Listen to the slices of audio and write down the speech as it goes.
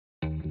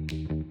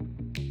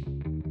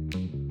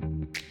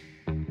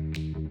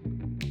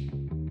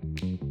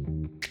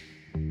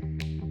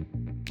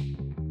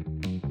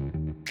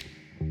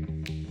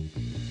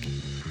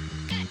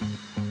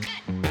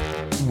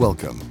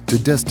Welcome to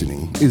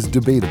Destiny is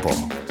Debatable,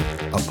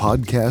 a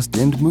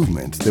podcast and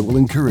movement that will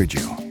encourage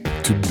you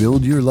to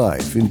build your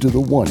life into the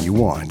one you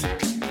want.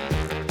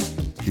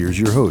 Here's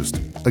your host,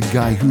 a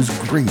guy who's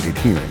great at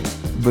hearing,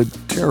 but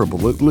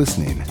terrible at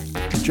listening,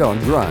 John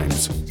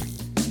Grimes.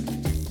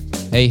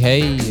 Hey,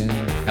 and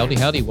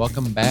howdy.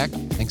 Welcome back.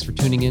 Thanks for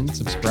tuning in,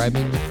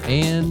 subscribing,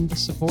 and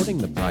supporting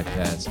the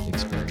podcast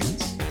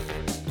experience.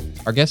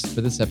 Our guest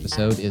for this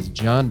episode is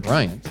John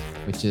Bryant,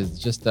 which is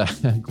just a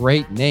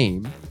great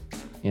name.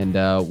 And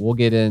we'll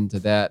get into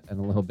that in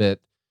a little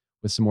bit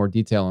with some more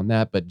detail on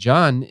that. But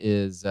John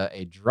is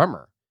a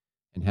drummer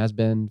and has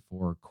been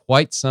for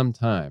quite some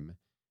time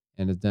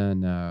and has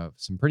done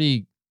some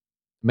pretty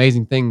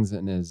amazing things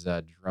in his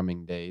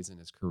drumming days in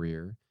his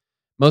career.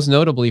 Most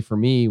notably for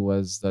me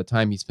was the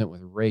time he spent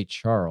with Ray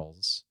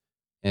Charles.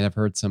 And I've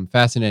heard some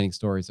fascinating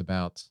stories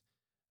about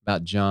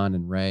John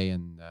and Ray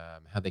and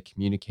how they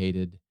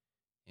communicated.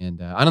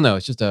 And I don't know,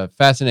 it's just a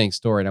fascinating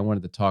story. And I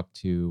wanted to talk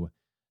to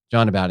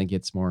John about it and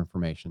get some more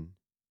information.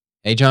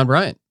 Hey, John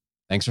Bryant,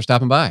 thanks for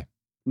stopping by.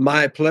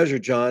 My pleasure,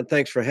 John.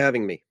 Thanks for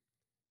having me.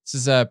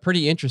 This is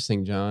pretty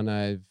interesting, John.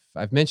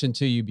 I've mentioned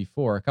to you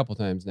before a couple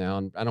times now,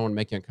 and I don't want to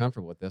make you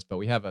uncomfortable with this, but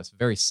we have a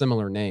very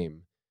similar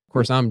name. Of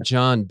course, I'm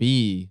John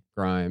B.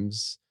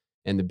 Grimes,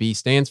 and the B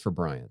stands for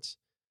Bryant.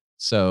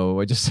 So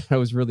it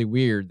was really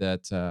weird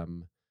that,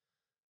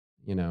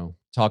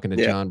 talking to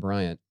John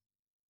Bryant.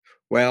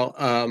 Well,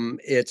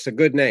 it's a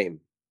good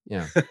name.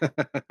 Yeah.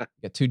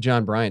 Got two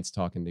John Bryants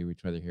talking to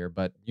each other here,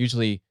 but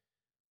usually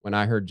when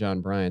I heard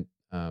John Bryant,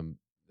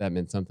 that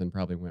meant something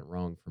probably went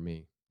wrong for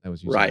me. That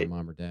was usually my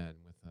mom or dad.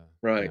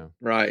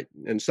 Right.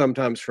 And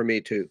sometimes for me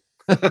too.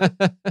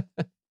 But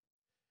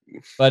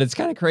it's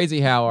kind of crazy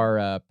how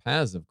our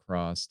paths have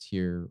crossed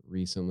here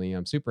recently.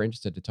 I'm super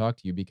interested to talk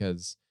to you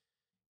because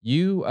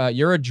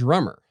you're a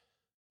drummer,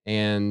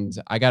 and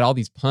I got all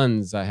these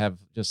puns I have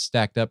just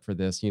stacked up for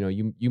this.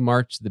 You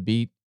march the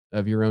beat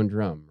of your own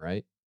drum,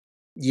 right?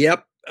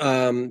 Yep.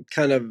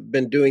 Kind of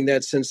been doing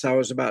that since I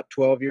was about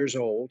 12 years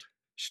old.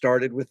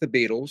 Started with the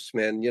Beatles,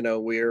 and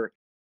we're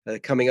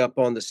coming up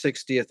on the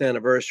 60th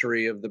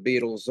anniversary of the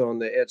Beatles on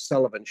the Ed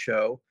Sullivan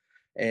Show.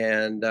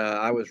 And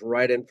I was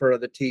right in front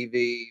of the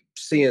TV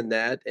seeing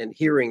that and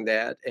hearing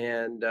that.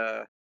 And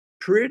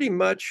pretty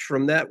much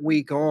from that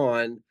week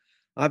on,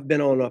 I've been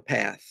on a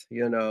path,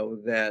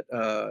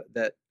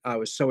 that I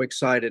was so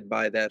excited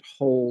by that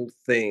whole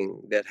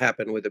thing that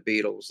happened with the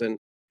Beatles. And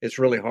it's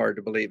really hard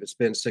to believe it's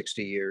been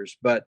 60 years,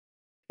 but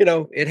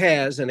it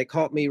has, and it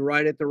caught me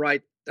right at the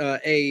right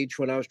age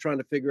when I was trying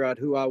to figure out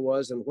who I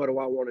was and what do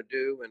I want to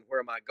do and where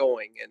am I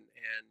going, and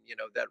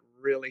that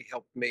really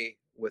helped me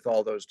with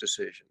all those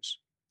decisions.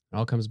 It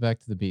all comes back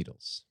to the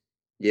Beatles.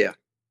 Yeah.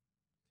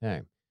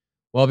 Okay.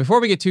 Well, before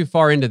we get too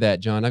far into that,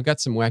 John, I've got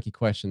some wacky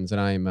questions,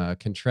 and I'm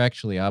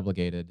contractually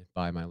obligated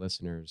by my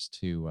listeners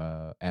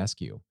to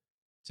ask you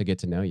to get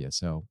to know you.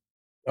 So,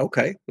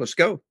 okay, let's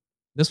go.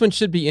 This one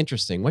should be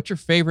interesting. What's your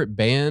favorite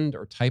band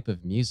or type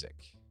of music?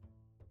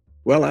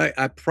 Well,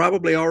 I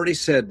probably already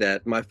said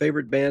that. My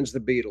favorite band's the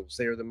Beatles.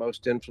 They are the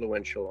most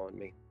influential on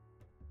me.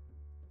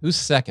 Who's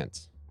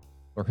second?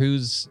 Or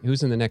who's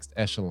in the next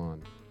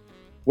echelon?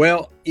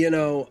 Well,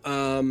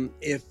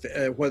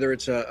 if whether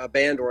it's a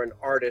band or an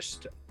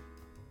artist,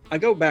 I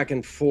go back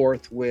and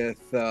forth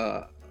with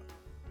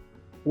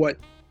what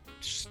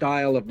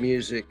style of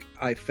music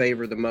I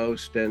favor the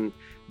most, and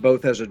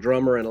both as a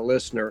drummer and a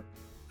listener.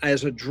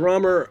 As a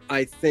drummer,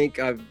 I think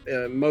I've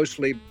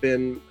mostly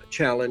been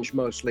challenged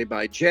mostly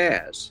by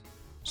jazz.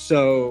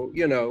 So,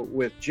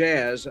 with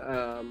jazz,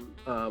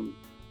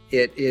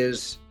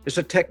 it's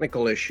a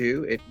technical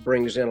issue. It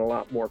brings in a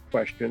lot more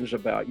questions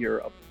about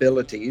your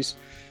abilities.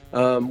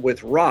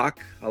 With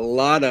rock, a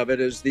lot of it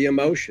is the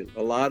emotion.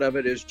 A lot of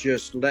it is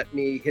just let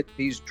me hit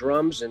these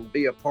drums and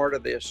be a part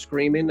of the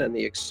screaming and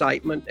the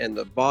excitement and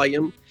the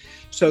volume.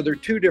 So they're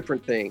two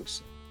different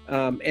things.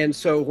 And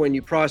so when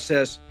you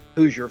process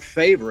who's your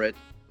favorite,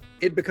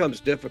 it becomes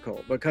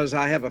difficult because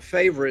I have a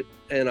favorite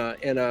in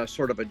a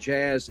sort of a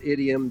jazz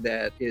idiom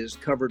that is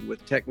covered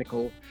with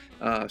technical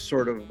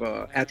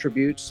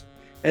attributes.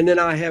 And then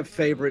I have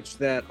favorites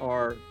that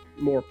are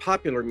more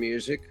popular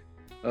music,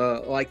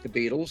 like the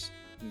Beatles,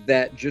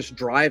 that just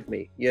drive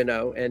me,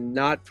 and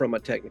not from a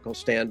technical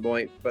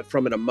standpoint, but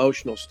from an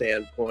emotional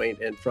standpoint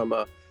and from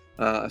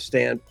a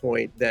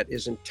standpoint that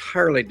is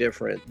entirely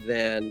different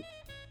than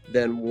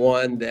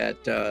one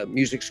that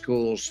music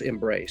schools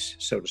embrace,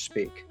 so to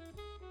speak.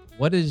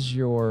 What is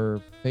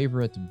your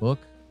favorite book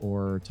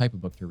or type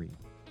of book to read?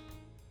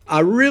 I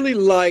really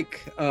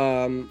like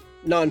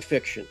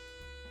nonfiction.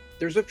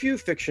 There's a few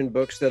fiction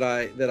books that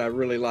I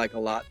really like a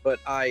lot, but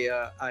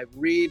I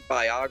read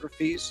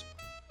biographies.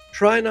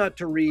 Try not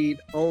to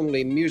read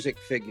only music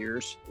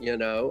figures,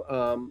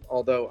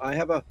 although I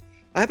have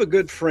a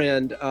good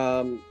friend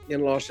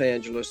in Los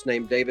Angeles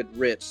named David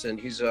Ritz, and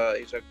he's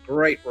a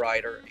great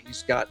writer.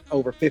 He's got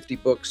over 50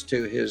 books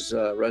to his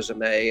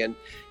resume,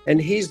 and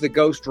he's the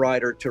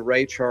ghostwriter to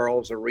Ray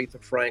Charles,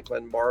 Aretha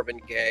Franklin, Marvin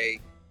Gaye,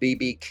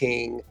 B.B.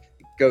 King,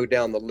 go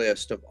down the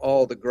list of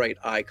all the great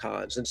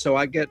icons. And so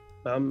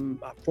I'm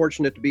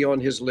fortunate to be on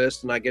his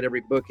list, and I get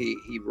every book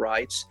he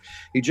writes.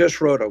 He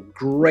just wrote a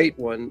great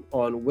one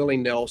on Willie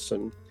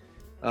Nelson,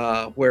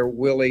 where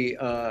Willie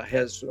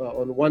has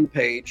on one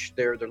page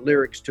there are the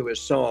lyrics to his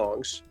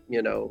songs,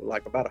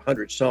 like about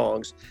 100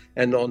 songs.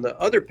 And on the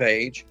other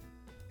page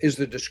is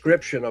the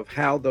description of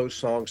how those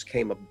songs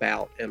came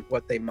about and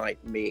what they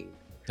might mean.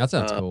 That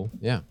sounds cool.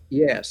 Yeah.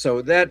 Yeah.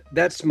 So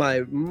that's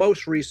my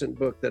most recent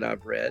book that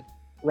I've read.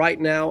 Right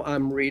now,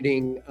 I'm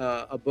reading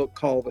a book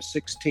called The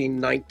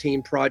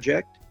 1619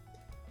 Project,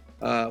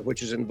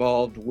 which is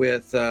involved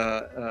with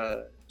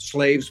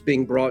slaves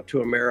being brought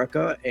to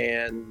America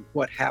and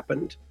what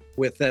happened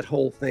with that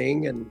whole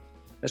thing. And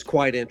that's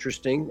quite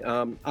interesting.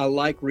 I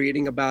like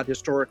reading about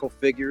historical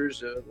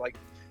figures, like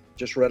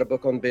just read a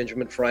book on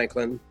Benjamin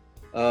Franklin,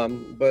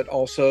 but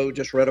also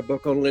just read a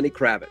book on Lenny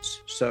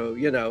Kravitz. So,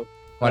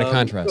 Quite a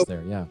contrast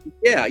there, yeah.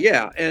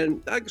 Yeah.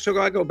 And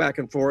so I go back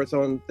and forth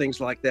on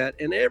things like that.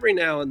 And every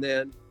now and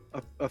then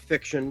a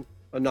fiction,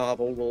 a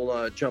novel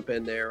will jump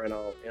in there, and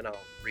I'll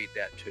read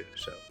that too.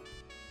 So,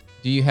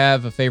 do you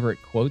have a favorite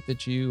quote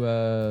that you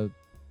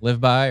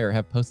live by or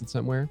have posted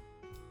somewhere?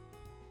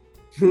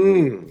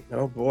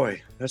 Oh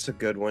boy, that's a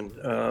good one.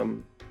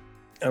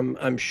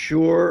 I'm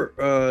sure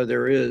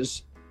there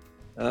is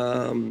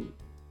that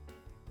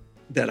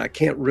I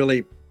can't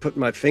really put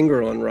my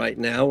finger on right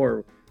now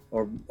or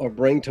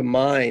bring to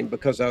mind,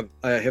 because I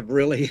have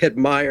really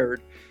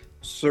admired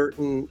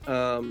certain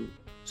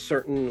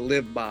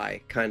live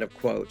by kind of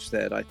quotes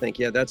that I think,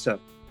 that's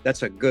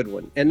a good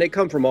one, and they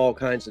come from all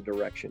kinds of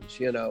directions.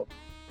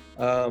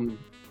 Let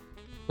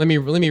me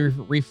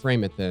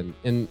reframe it then.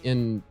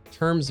 In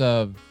terms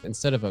of,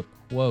 instead of a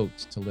quote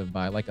to live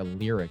by, like a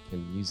lyric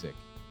in music,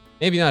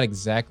 maybe not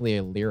exactly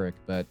a lyric,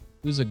 but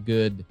who's a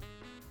good?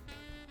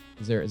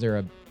 Is there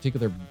a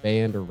particular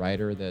band or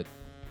writer that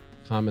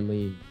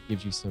commonly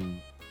gives you some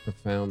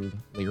profound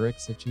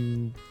lyrics that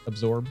you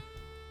absorb?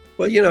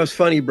 Well, it's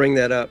funny you bring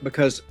that up,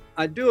 because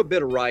I do a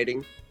bit of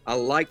writing. I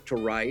like to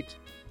write.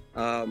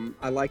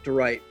 I like to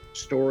write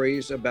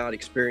stories about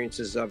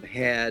experiences I've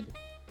had,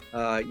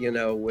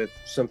 with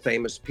some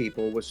famous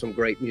people, with some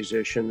great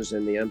musicians,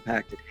 and the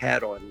impact it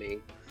had on me.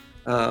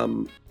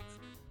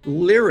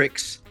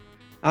 Lyrics,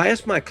 I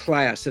asked my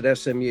class at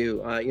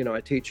SMU,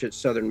 I teach at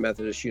Southern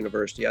Methodist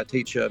University. I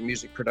teach a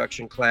music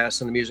production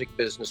class and a music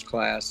business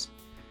class.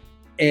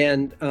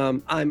 And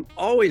I'm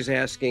always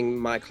asking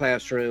my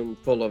classroom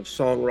full of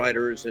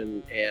songwriters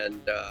and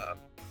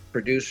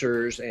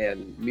producers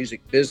and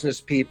music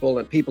business people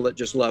and people that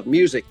just love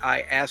music.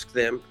 I ask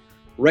them,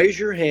 raise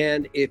your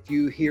hand if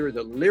you hear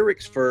the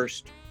lyrics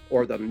first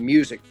or the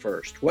music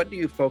first. What do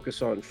you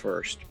focus on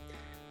first?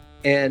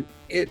 And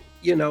it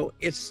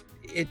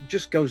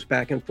just goes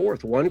back and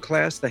forth. One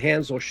class, the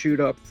hands will shoot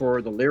up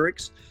for the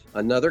lyrics.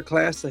 Another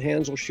class, the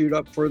hands will shoot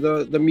up for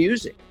the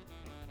music.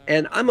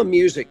 And I'm a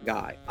music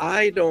guy.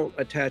 I don't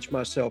attach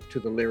myself to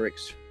the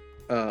lyrics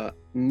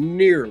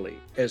nearly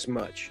as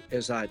much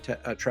as I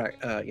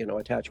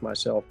attach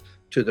myself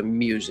to the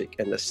music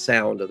and the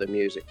sound of the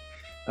music.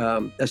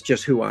 That's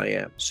just who I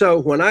am. So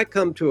when I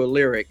come to a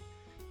lyric,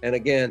 and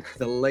again,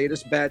 the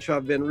latest batch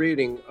I've been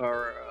reading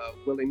are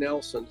Willie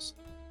Nelson's,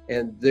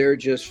 and they're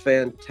just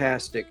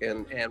fantastic.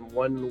 And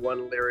one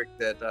lyric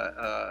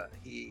that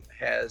he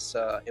has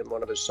in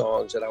one of his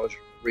songs that I was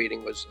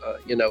reading was,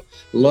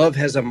 love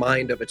has a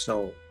mind of its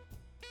own.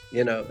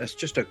 That's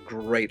just a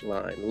great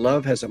line.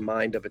 Love has a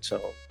mind of its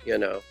own.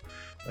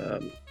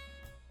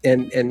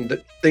 And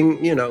the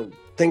thing,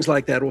 things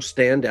like that will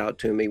stand out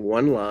to me.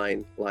 One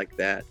line like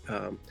that,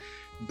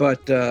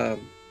 but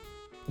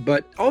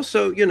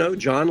also,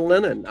 John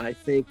Lennon. I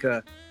think,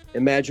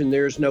 imagine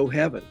there's no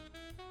heaven.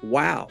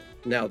 Wow.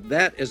 Now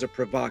that is a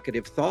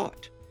provocative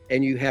thought,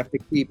 and you have to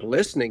keep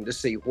listening to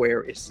see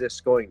where is this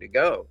going to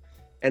go,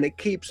 and it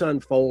keeps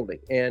unfolding,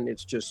 and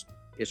it's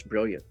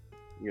brilliant.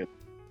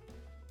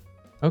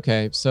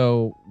 Okay,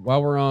 so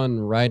while we're on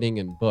writing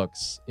and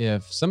books,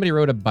 if somebody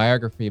wrote a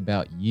biography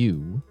about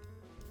you,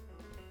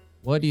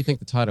 what do you think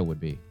the title would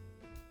be?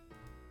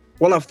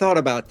 Well, I've thought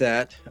about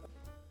that.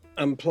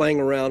 I'm playing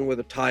around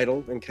with a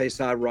title in case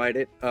I write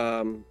it.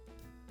 A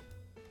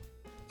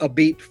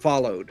Beat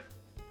Followed.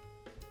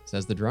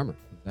 Says the drummer.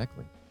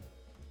 Exactly.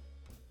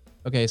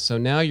 Okay, so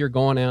now you're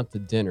going out to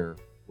dinner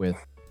with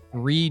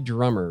 3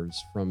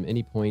 drummers from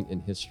any point in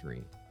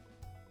history.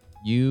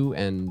 You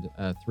and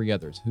 3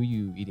 others. Who are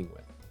you eating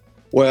with?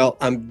 Well,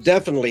 I'm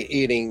definitely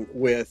eating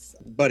with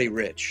Buddy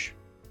Rich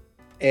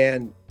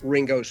and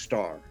Ringo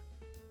Starr.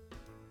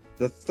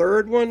 The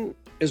third one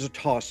is a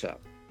toss-up,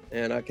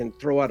 and I can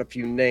throw out a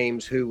few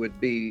names who would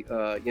be,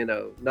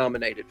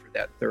 nominated for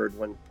that third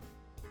one.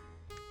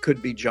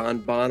 Could be John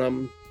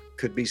Bonham,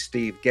 could be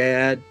Steve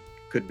Gadd,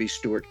 could be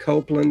Stuart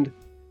Copeland,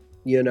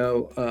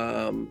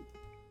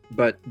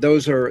 but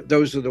those are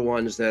the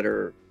ones that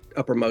are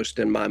uppermost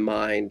in my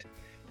mind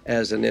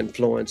as an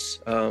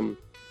influence.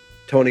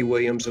 Tony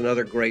Williams,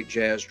 another great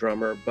jazz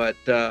drummer, but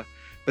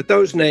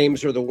those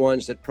names are the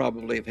ones that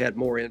probably have had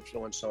more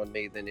influence on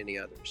me than any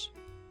others.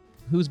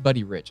 Who's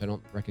Buddy Rich? I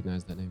don't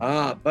recognize that name.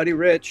 Buddy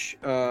Rich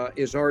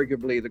is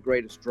arguably the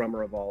greatest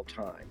drummer of all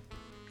time.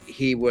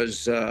 He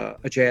was a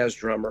jazz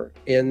drummer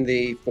in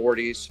the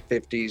 40s,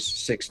 50s,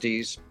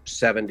 60s,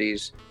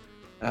 70s,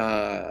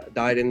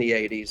 died in the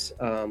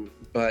 80s,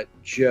 but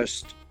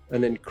just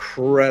an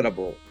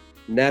incredible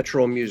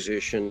natural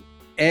musician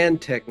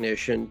and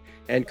technician,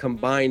 and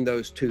combined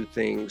those two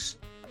things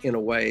in a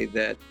way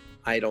that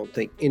I don't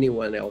think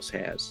anyone else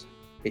has,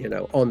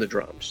 on the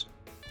drums.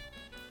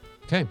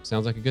 Okay,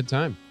 sounds like a good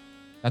time.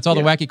 That's all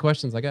the wacky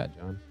questions I got,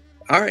 John.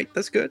 All right,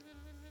 that's good.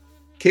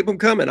 Keep them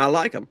coming. I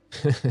like them.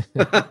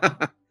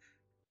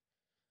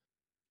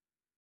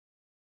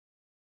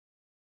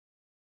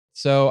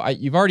 So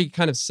you've already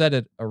kind of said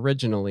it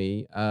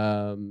originally.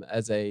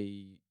 As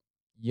a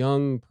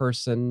young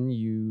person,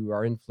 you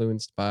are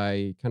influenced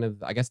by kind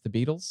of, I guess, the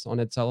Beatles on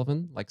Ed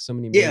Sullivan, like so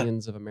many Yeah,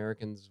 millions of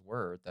Americans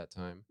were at that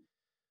time.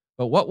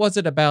 But what was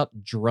it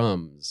about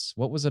drums?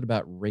 What was it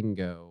about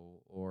Ringo,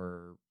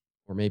 or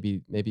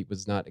maybe it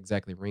was not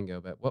exactly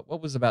Ringo, but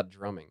what was about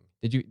drumming?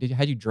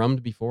 Had you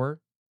drummed before?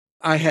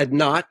 I had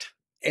not,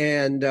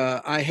 and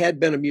I had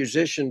been a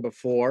musician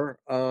before.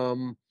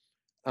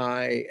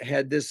 I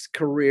had this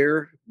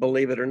career,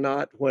 believe it or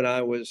not, when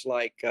I was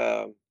like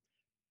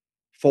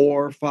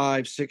 4,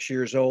 5, 6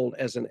 years old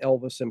as an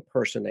Elvis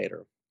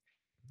impersonator.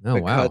 Oh,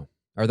 Because, wow.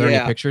 Are there any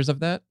yeah, pictures of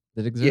that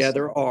yeah, exist?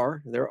 there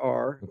are.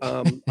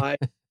 Okay.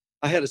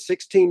 I had a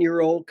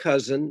 16-year-old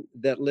cousin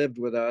that lived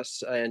with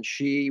us, and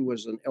she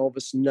was an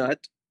Elvis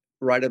nut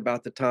right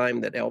about the time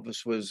that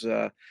Elvis was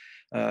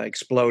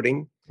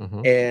exploding.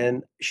 Uh-huh.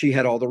 And she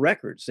had all the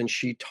records, and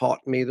she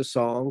taught me the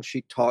songs.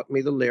 She taught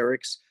me the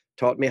lyrics,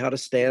 taught me how to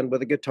stand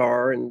with a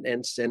guitar and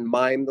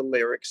mime the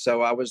lyrics.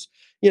 So I was,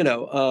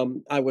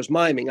 I was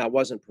miming. I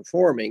wasn't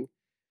performing.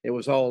 It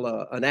was all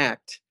an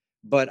act.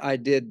 But I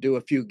did do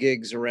a few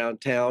gigs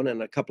around town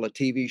and a couple of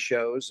TV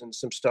shows and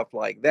some stuff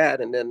like that.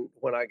 And then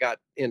when I got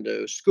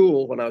into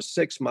school, when I was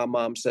 6, my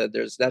mom said,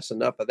 that's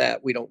enough of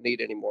that. We don't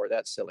need any more of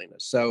that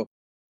silliness."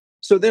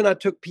 So then I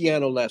took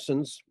piano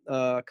lessons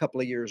a couple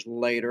of years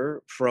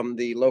later from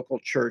the local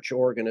church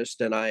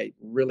organist, and I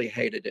really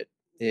hated it.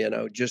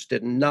 Just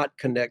did not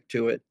connect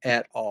to it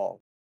at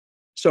all.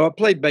 So I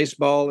played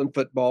baseball and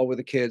football with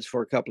the kids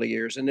for a couple of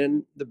years, and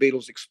then the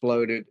Beatles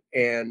exploded.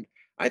 And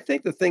I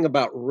think the thing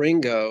about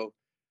Ringo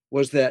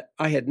was that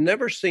I had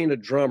never seen a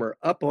drummer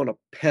up on a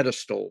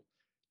pedestal,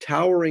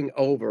 towering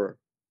over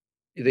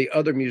the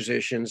other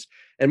musicians,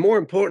 and more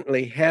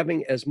importantly,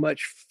 having as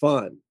much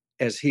fun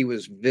as he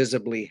was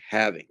visibly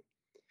having.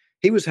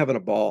 He was having a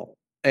ball,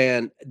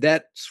 and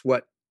that's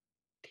what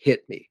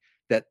hit me,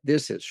 that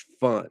this is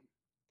fun.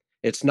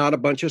 It's not a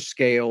bunch of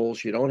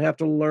scales. You don't have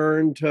to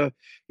learn to,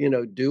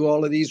 do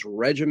all of these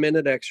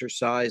regimented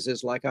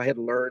exercises like I had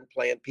learned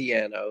playing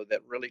piano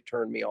that really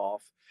turned me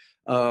off.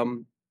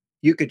 Um,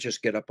 you could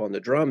just get up on the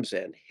drums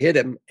and hit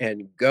him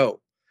and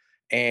go.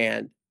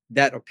 And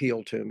that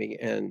appealed to me.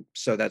 And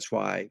so that's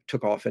why I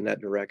took off in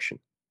that direction.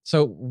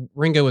 So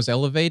Ringo was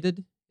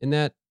elevated in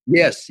that.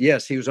 Yes,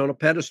 yes, he was on a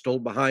pedestal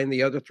behind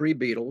the other 3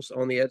 Beatles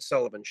on the Ed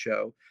Sullivan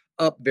Show,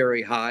 up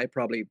very high,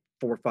 probably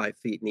 4 or 5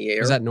 feet in the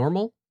Was air. that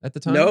normal at the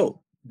time?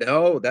 No,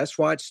 no, that's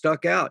why it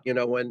stuck out.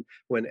 When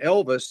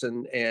Elvis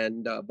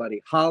and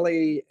Buddy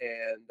Holly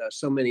and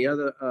so many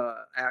other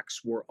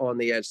acts were on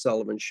the Ed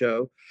Sullivan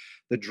Show,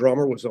 the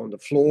drummer was on the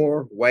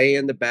floor, way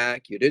in the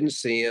back. You didn't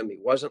see him; he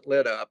wasn't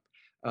lit up.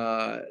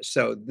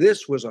 So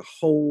this was a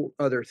whole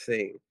other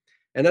thing.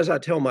 And as I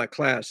tell my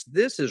class,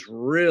 this is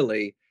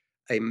really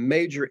a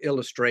major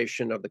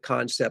illustration of the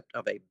concept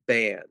of a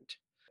band.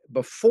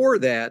 Before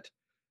that,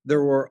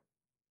 there were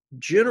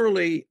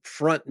generally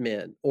front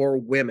men or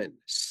women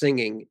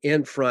singing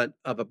in front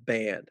of a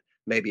band,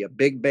 maybe a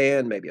big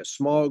band, maybe a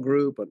small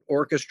group, an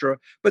orchestra,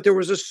 but there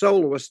was a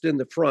soloist in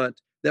the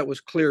front that was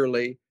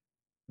clearly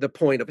the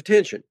point of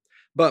attention.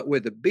 But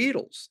with the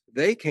Beatles,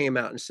 they came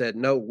out and said,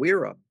 "No,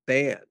 we're a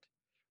band.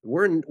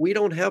 We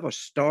don't have a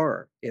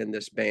star in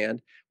this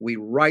band. We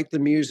write the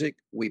music,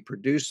 we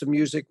produce the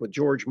music with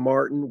George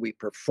Martin, we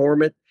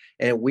perform it,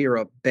 and we are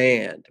a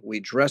band. We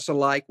dress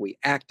alike, we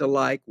act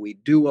alike, we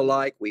do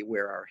alike, we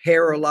wear our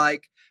hair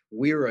alike.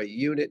 We're a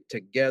unit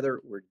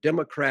together. We're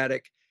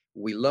democratic.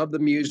 We love the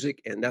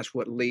music, and that's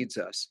what leads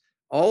us."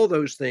 All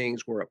those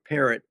things were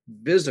apparent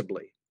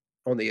visibly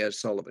on the Ed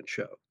Sullivan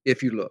Show,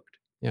 if you looked.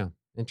 Yeah,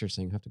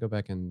 interesting. Have to go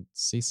back and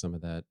see some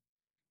of that.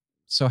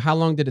 So how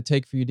long did it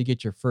take for you to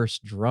get your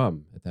first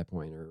drum at that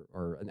point?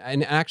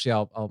 And actually,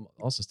 I'll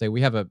also say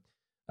we have an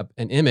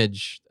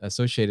image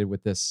associated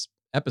with this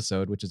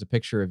episode, which is a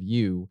picture of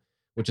you,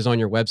 which is on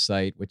your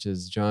website, which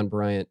is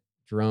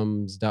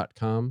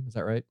johnbryantdrums.com. Is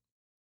that right?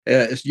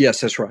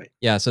 Yes, that's right.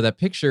 Yeah. So that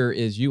picture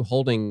is you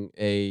holding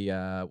a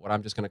what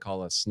I'm just going to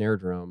call a snare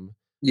drum,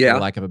 for Yeah.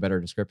 lack of a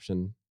better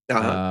description.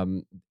 Uh-huh.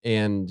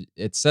 And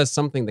it says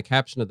something. The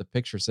caption of the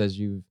picture says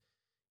you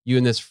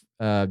and this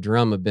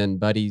drum have been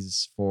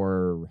buddies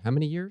for how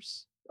many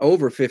years?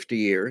 Over 50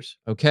 years.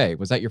 Okay.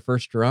 Was that your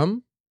first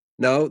drum?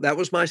 No, that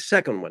was my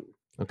second one.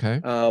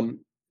 Okay. Um,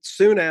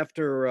 soon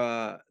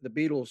after the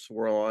Beatles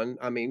were on,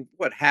 I mean,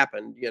 what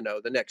happened?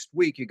 The next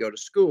week you go to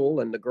school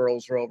and the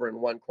girls are over in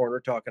one corner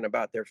talking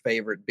about their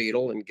favorite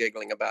Beatle and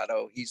giggling about,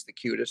 oh, he's the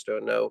cutest. Oh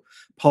no,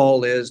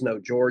 Paul is. No,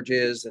 George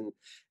is.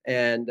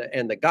 And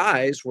the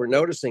guys were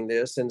noticing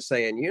this and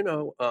saying,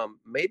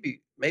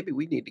 maybe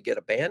we need to get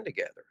a band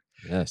together.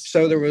 Yes.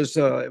 So there was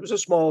it was a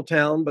small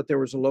town, but there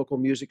was a local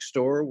music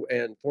store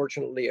and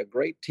fortunately a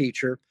great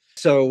teacher.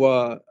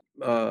 So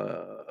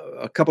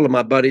a couple of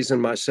my buddies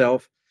and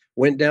myself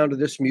went down to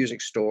this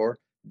music store.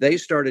 They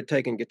started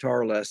taking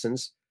guitar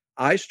lessons.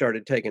 I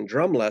started taking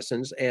drum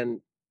lessons, and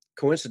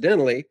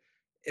coincidentally,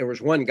 there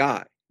was one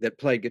guy that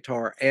played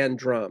guitar and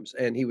drums,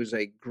 and he was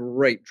a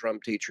great drum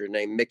teacher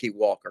named Mickey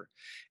Walker.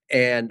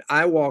 And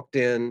I walked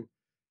in,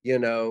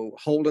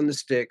 holding the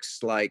sticks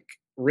like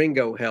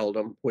Ringo held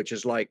them, which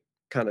is like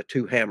kind of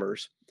two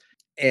hammers,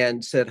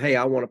 and said, "Hey,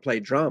 I want to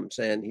play drums."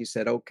 And he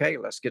said, "Okay,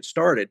 let's get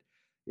started.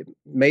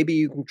 Maybe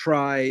you can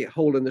try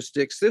holding the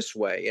sticks this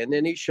way." And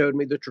then he showed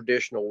me the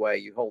traditional way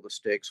you hold the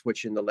sticks,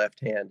 which in the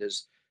left hand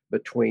is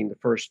between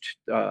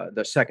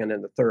the second,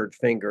 and the third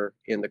finger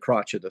in the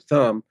crotch of the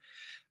thumb.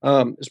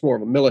 It's more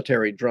of a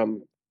military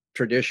drum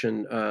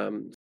tradition.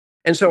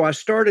 And so I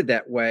started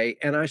that way,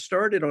 and I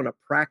started on a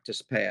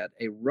practice pad,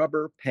 a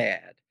rubber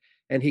pad.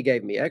 And he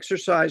gave me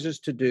exercises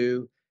to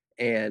do,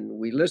 and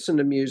we listened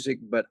to music.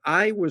 But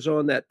I was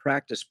on that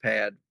practice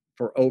pad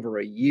for over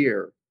a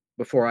year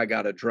before I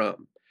got a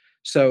drum.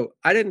 So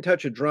I didn't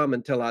touch a drum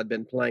until I'd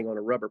been playing on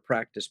a rubber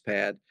practice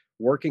pad,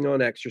 working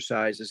on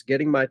exercises,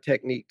 getting my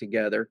technique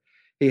together.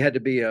 He had to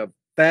be a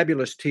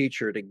fabulous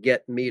teacher to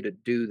get me to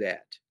do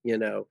that.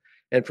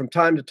 And from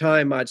time to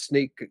time, I'd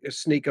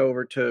sneak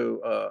over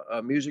to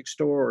a music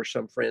store or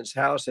some friend's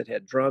house that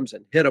had drums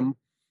and hit them.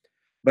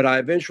 But I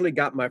eventually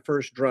got my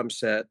first drum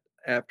set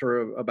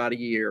after about a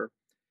year,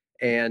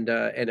 and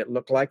it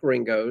looked like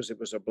Ringo's. It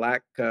was a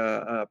black,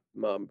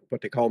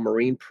 what they call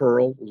marine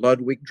pearl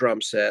Ludwig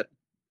drum set,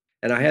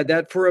 and I had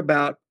that for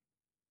about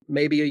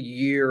maybe a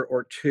year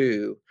or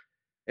two,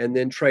 and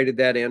then traded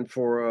that in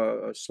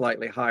for a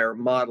slightly higher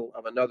model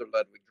of another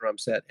Ludwig drum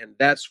set. And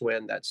that's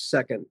when that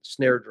second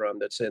snare drum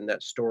that's in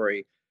that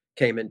story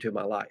came into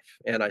my life.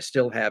 And I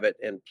still have it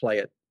and play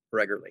it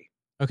regularly.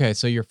 Okay,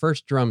 so your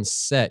first drum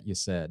set, you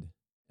said,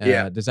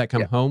 Yeah. does that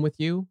come Yeah. home with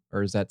you,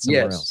 or is that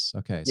somewhere Yes. else?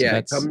 Okay, so Yeah.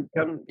 that's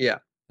Yeah.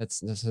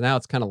 that's so now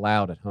it's kinda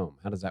loud at home.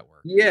 How does that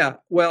work? Yeah.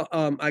 Well,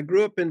 I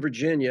grew up in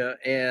Virginia,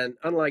 and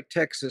unlike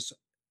Texas,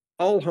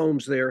 all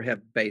homes there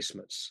have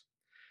basements.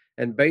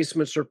 And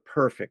basements are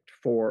perfect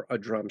for a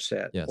drum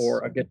set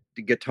or Yes.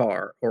 a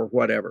guitar or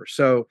whatever.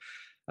 So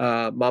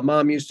my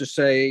mom used to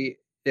say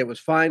it was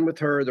fine with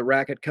her, the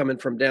racket coming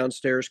from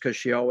downstairs, because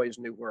she always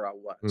knew where I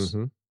was.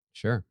 Mhm.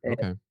 Sure, And,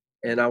 okay.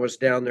 and I was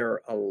down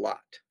there a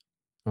lot.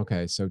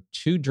 Okay, so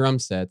 2 drum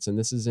sets, and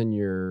this is in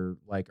your,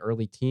 like,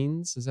 early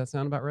teens? Does that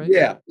sound about right?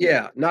 Yeah,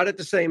 yeah. Not at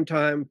the same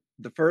time.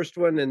 The first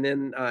one, and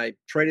then I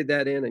traded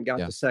that in and got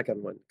Yeah, the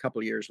second one a couple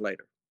of years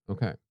later.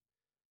 okay.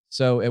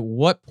 So at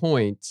what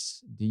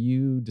point do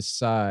you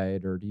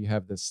decide, or do you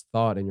have this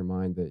thought in your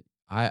mind that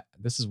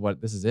this is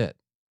it.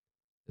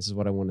 This is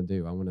what I wanna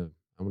do. I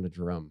wanna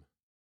drum,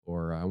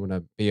 or I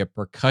wanna be a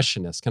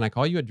percussionist. Can I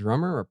call you a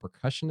drummer or a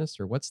percussionist,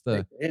 or what's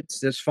the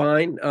It's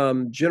fine.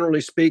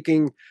 Generally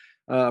speaking,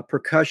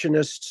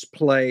 percussionists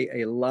play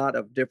a lot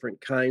of different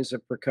kinds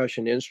of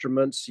percussion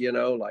instruments,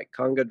 like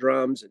conga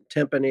drums and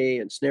timpani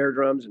and snare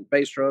drums and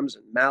bass drums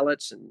and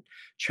mallets and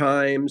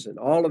chimes and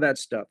all of that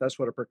stuff. That's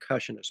what a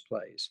percussionist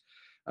plays.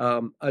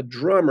 A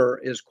drummer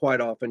is quite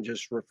often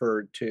just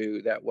referred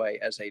to that way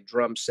as a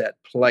drum set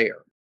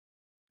player.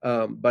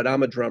 But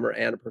I'm a drummer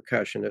and a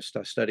percussionist.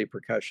 I study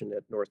percussion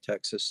at North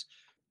Texas.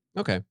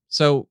 Okay.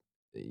 So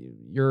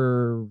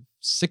you're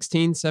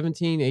 16,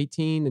 17,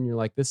 18, and you're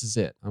like, "This is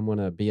it. I'm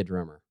gonna be a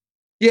drummer."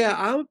 Yeah,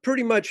 I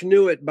pretty much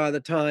knew it by the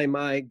time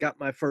I got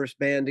my first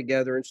band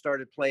together and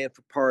started playing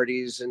for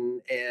parties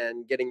and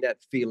getting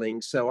that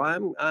feeling. So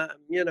I'm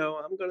going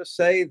to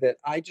say that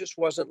I just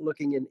wasn't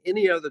looking in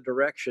any other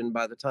direction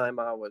by the time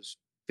I was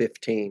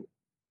 15.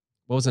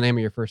 What was the name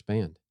of your first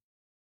band?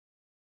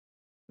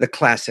 The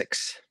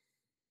classics.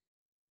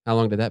 How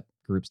long did that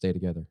group stay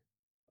together?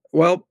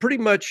 Well, pretty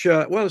much,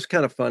 well, it's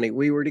kind of funny.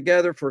 We were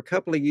together for a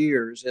couple of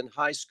years in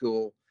high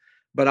school,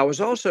 but I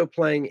was also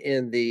playing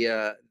in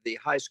the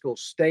high school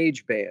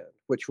stage band,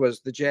 which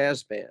was the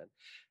jazz band.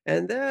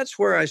 And that's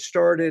where I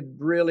started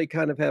really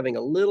kind of having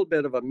a little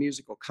bit of a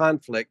musical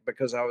conflict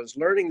because I was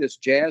learning this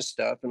jazz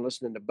stuff and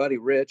listening to Buddy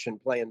Rich and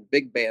playing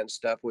big band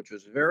stuff, which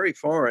was very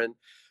foreign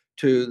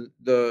to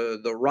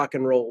the rock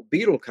and roll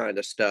Beatle kind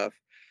of stuff.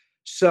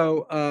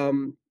 So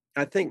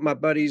I think my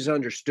buddies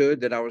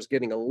understood that I was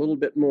getting a little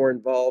bit more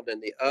involved in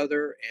the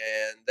other,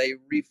 and they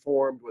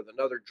reformed with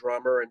another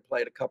drummer and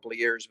played a couple of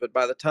years. But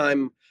by the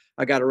time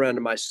I got around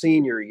to my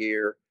senior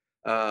year,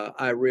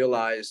 I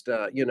realized,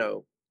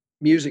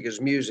 music is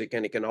music,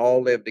 and it can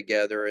all live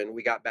together. And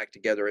we got back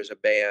together as a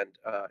band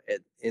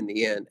in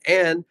the end,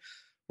 and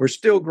we're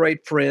still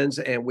great friends.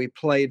 And we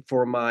played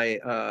for my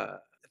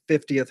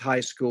 50th high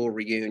school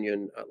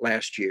reunion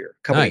last year,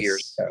 a couple of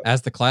years Nice. ago.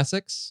 As the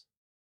classics?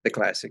 The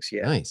classics,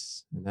 yeah.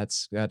 Nice. And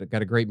that's got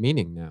a great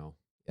meaning now,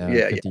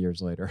 Yeah, 50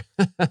 years later.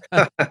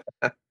 yeah.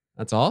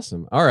 That's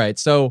awesome. All right.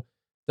 So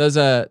does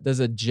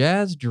a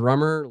jazz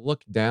drummer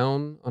look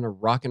down on a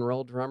rock and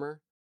roll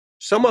drummer?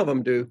 Some of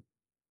them do.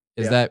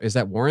 Yeah. Is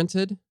that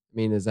warranted? I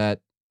mean, is that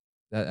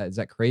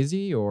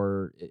crazy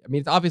or I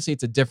mean, obviously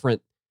it's a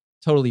different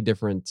totally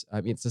different.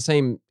 I mean, it's the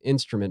same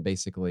instrument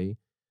basically,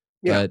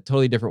 Yeah. but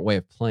totally different way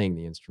of playing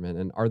the instrument.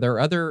 And are there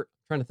other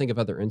trying to think of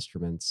other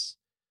instruments.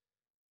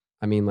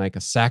 I mean, like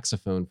a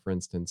saxophone, for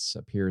instance,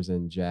 appears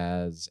in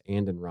jazz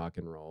and in rock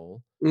and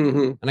roll.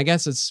 Mhm. And I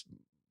guess it's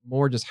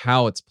more just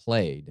how it's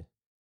played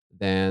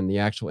than the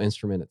actual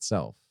instrument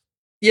itself.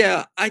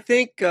 Yeah, I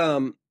think,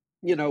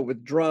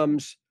 with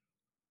drums,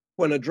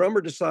 when a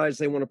drummer decides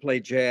they wanna play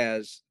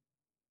jazz,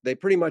 they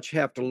pretty much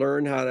have to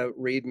learn how to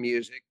read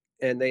music,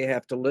 and they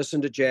have to listen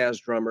to jazz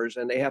drummers,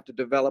 and they have to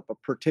develop a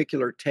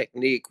particular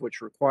technique, which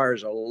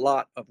requires a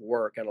lot of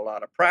work and a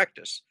lot of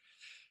practice.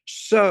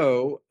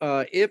 So,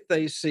 if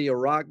they see a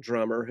rock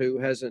drummer who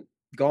hasn't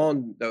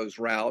gone those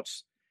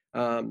routes,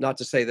 not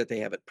to say that they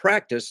haven't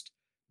practiced,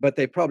 but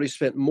they probably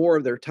spent more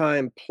of their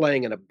time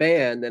playing in a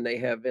band than they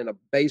have in a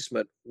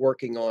basement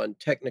working on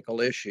technical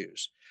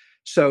issues.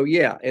 So,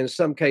 yeah, in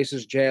some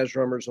cases, jazz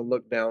drummers will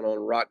look down on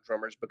rock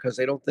drummers because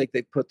they don't think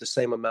they put the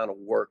same amount of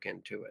work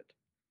into it.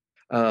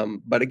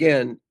 But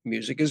again,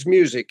 music is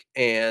music.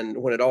 And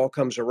when it all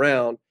comes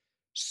around,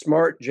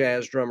 smart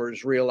jazz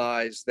drummers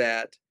realize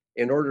that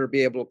in order to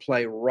be able to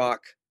play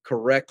rock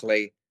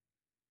correctly,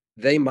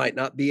 they might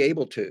not be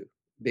able to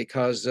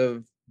because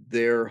of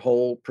their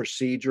whole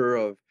procedure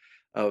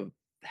of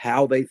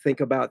how they think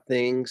about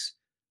things,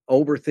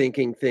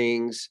 overthinking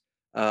things,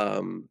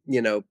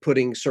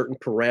 putting certain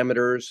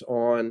parameters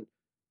on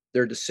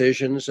their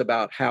decisions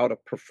about how to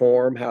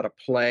perform, how to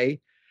play,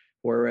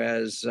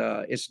 whereas,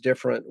 it's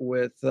different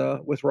with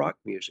rock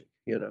music.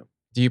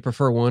 Do you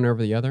prefer one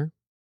over the other?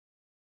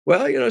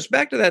 Well, it's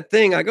back to that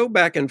thing, I go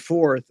back and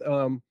forth,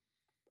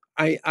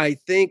 I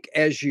think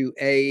as you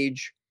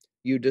age,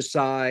 you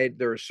decide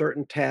there are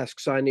certain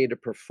tasks I need to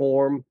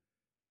perform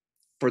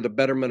for the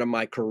betterment of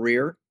my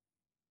career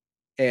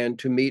and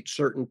to meet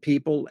certain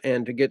people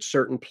and to get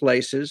certain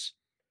places.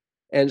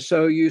 And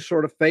so you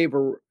sort of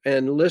favor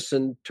and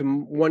listen to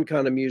one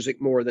kind of music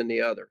more than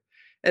the other.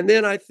 And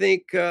then I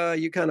think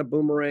you kind of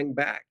boomerang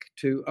back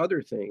to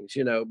other things.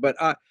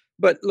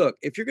 But look,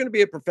 if you're going to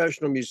be a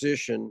professional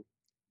musician,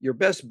 your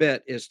best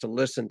bet is to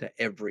listen to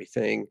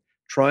everything,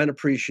 try and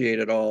appreciate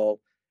it all,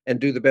 and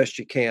do the best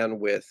you can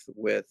with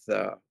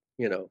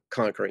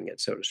conquering it,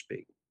 so to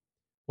speak.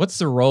 What's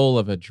the role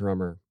of a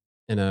drummer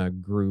in a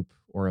group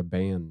or a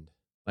band?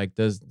 Like,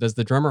 does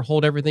the drummer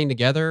hold everything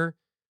together,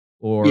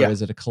 or Yeah,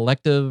 is it a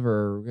collective,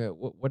 or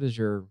what's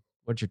your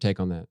take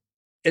on that?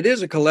 it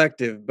is a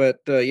collective, but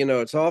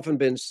it's often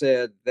been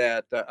said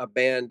that a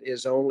band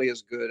is only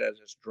as good as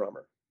its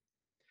drummer.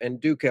 And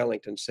Duke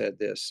Ellington said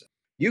this: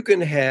 "You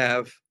can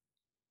have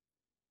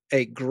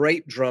a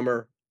great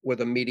drummer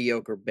with a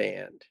mediocre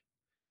band,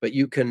 but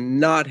you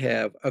cannot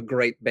have a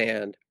great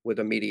band with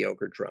a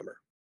mediocre drummer."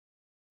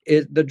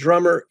 The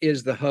drummer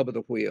is the hub of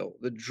the wheel.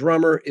 The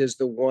drummer is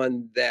the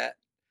one that,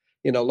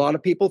 a lot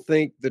of people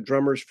think the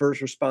drummer's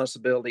first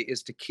responsibility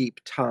is to keep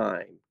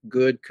time,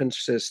 good,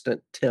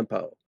 consistent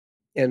tempo.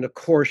 And of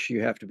course,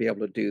 you have to be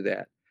able to do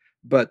that.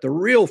 But the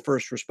real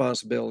first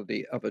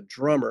responsibility of a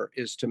drummer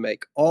is to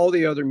make all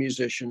the other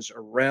musicians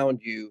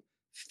around you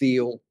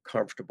feel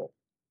comfortable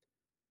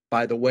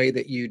by the way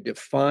that you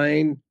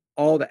define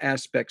all the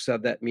aspects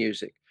of that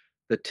music,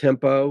 the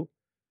tempo,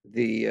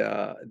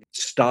 the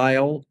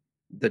style,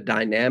 the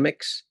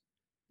dynamics,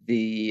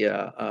 the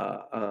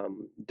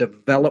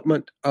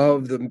development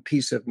of the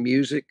piece of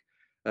music.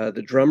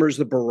 The drummer's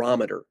the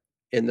barometer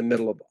in the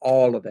middle of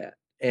all of that.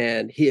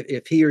 And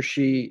if he or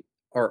she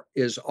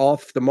is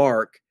off the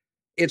mark,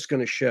 it's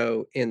going to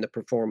show in the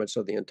performance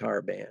of the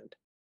entire band.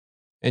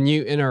 And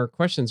you, in our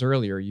questions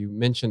earlier, you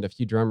mentioned a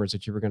few drummers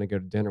that you were going to go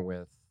to dinner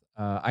with.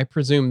 I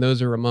presume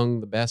those are among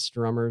the best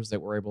drummers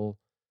that were able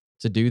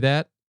to do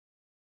that.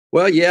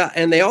 Well, yeah,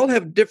 and they all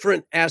have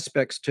different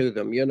aspects to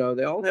them.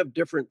 They all have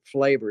different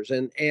flavors,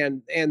 and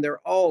they're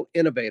all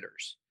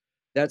innovators.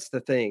 That's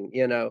the thing.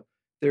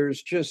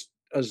 There's just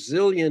a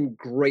zillion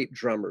great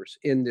drummers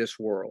in this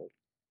world.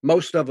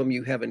 Most of them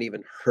you haven't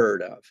even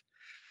heard of.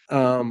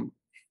 Um,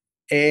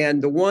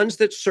 and the ones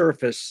that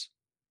surface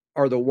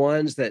are the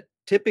ones that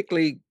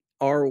typically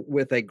are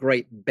with a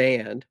great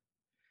band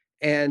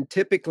and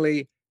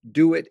typically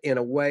do it in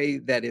a way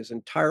that is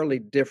entirely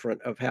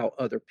different of how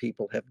other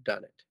people have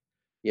done it,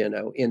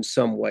 in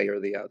some way or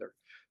the other.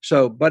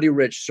 So Buddy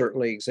Rich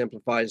certainly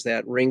exemplifies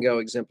that. Ringo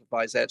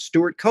exemplifies that.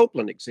 Stuart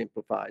Copeland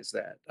exemplifies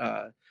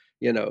that.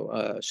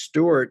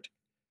 Stuart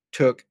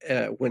took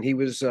when he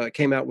was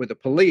came out with the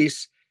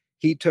Police.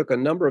 He took a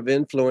number of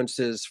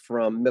influences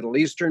from Middle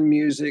Eastern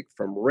music,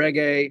 from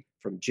reggae,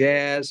 from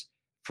jazz,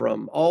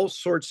 from all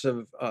sorts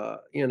of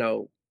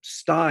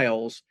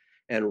styles,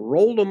 and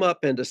rolled them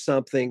up into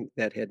something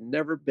that had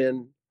never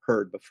been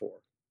heard before.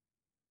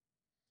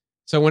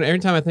 So every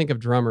time I think of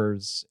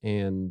drummers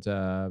and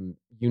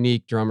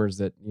unique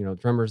drummers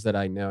drummers that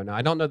I know. Now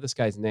I don't know this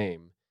guy's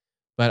name,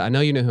 but I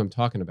know you know who I'm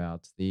talking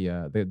about.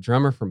 The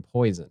drummer from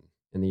Poison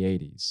in the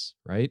 '80s,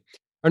 right?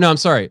 Or no, I'm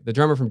sorry, the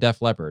drummer from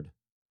Def Leppard.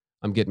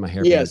 I'm getting my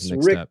hair bands Yes,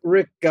 mixed up.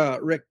 Rick,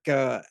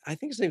 I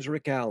think his name's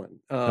Rick Allen,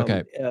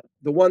 Okay.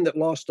 the one that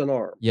lost an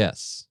arm.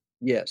 Yes.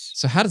 Yes.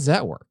 So how does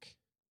that work?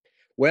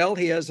 Well,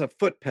 he has a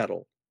foot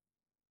pedal,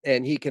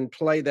 and he can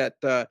play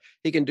that,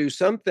 he can do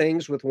some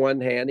things with one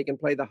hand. He can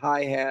play the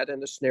hi-hat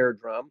and the snare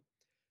drum,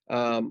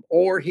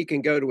 or he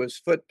can go to his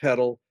foot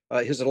pedal,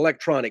 his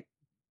electronic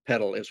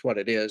pedal is what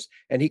it is,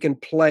 and he can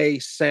play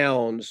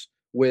sounds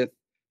with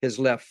his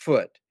left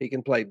foot. He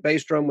can play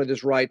bass drum with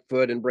his right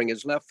foot and bring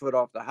his left foot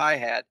off the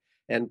hi-hat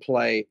and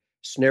play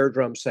snare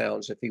drum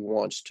sounds if he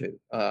wants to.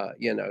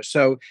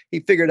 So he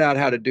figured out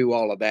how to do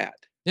all of that.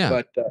 Yeah.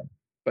 But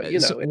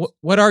So it's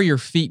what are your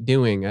feet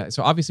doing?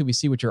 So obviously we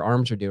see what your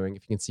arms are doing.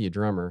 If you can see a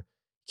drummer,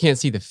 you can't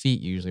see the feet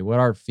usually. What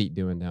are feet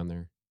doing down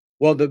there?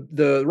 well,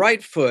 the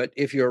right foot,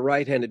 if you're a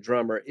right-handed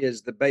drummer,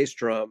 is the bass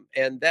drum,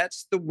 and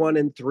that's the 1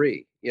 and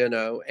 3,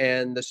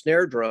 and the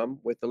snare drum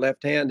with the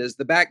left hand is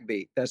the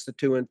backbeat. That's the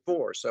 2 and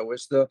 4. So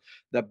it's the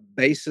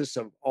basis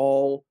of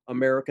all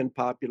American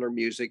popular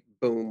music.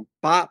 Boom,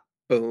 bop,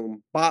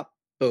 boom, bop,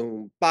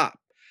 boom, bop.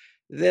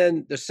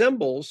 Then the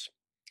cymbals,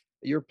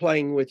 you're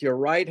playing with your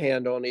right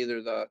hand on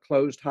either the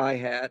closed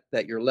hi-hat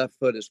that your left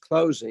foot is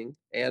closing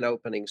and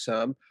opening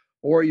some,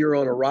 or you're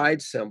on a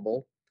ride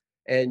cymbal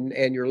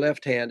and your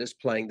left hand is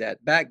playing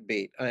that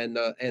backbeat, and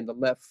the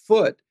left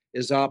foot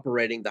is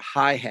operating the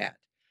hi-hat.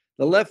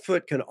 The left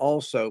foot can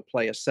also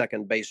play a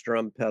second bass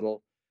drum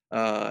pedal,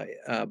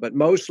 but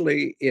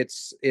mostly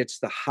it's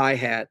the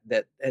hi-hat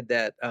that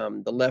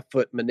the left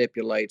foot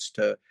manipulates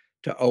to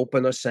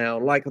open a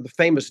sound, like the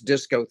famous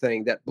disco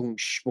thing, that boom,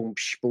 sh, boom,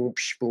 sh, boom,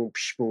 sh, boom,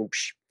 sh, boom,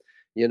 sh.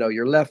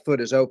 Your left foot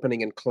is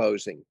opening and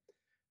closing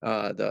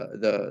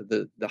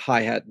the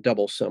hi hat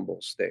double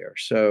cymbals there.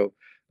 So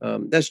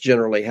that's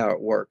generally how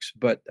it works.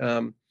 But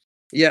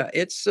yeah,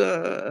 it's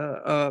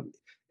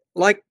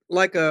like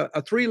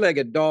a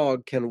three-legged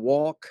dog can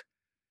walk,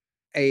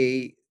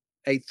 a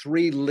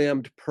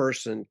three-limbed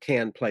person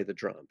can play the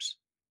drums.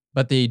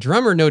 But the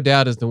drummer, no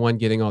doubt, is the one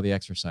getting all the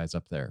exercise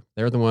up there.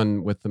 They're the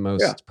one with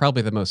Yeah.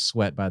 probably the most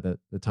sweat by the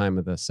time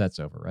of the set's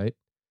over, right?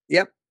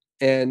 Yep.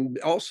 And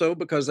also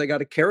because they got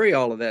to carry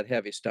all of that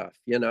heavy stuff,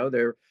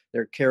 they're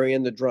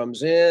carrying the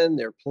drums in,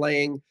 they're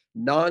playing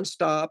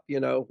nonstop,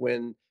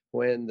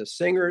 when the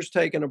singer's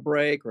taking a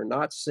break or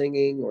not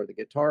singing, or the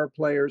guitar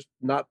player's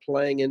not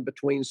playing in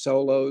between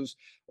solos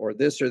or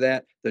this or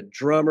that, the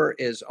drummer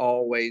is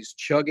always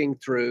chugging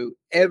through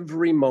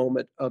every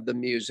moment of the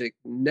music,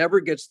 never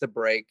gets the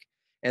break.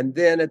 And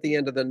then at the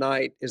end of the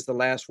night is the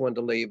last one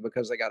to leave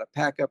because they got to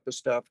pack up the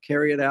stuff,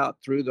 carry it out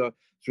through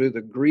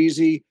the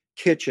greasy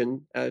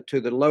kitchen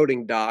to the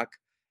loading dock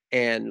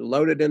and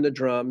load it in the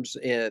drums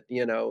in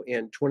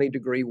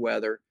 20-degree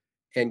weather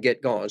and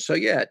get gone. So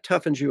yeah, it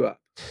toughens you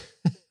up.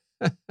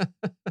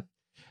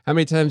 How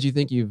many times do you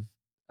think you've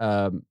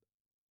um,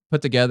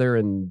 put together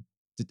and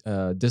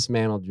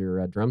dismantled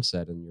your drum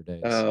set in your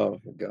days? Oh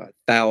God,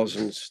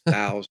 thousands,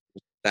 thousands,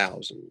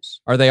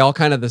 thousands. Are they all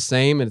kind of the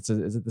same? Is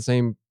it the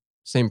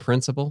same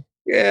principle?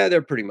 Yeah,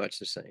 they're pretty much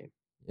the same.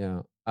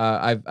 Yeah.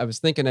 I was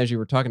thinking as you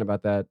were talking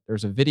about that,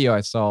 there's a video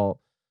I saw a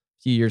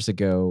few years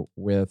ago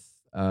with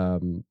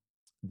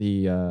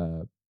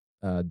the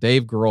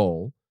Dave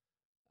Grohl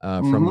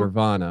from Hmm.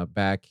 Nirvana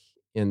back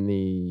in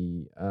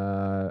the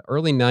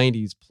early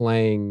 '90s,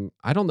 playing.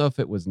 I don't know if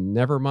it was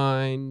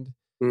Nevermind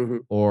Hmm.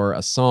 or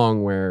a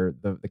song where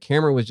the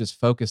camera was just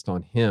focused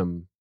on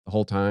him the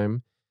whole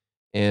time,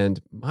 and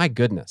my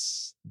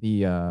goodness,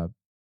 I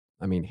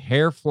mean,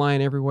 hair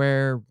flying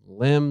everywhere,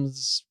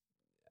 limbs.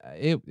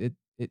 It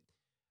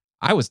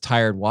I was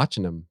tired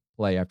watching him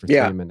play after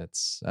Yeah, 3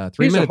 minutes.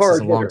 3 he's a minutes is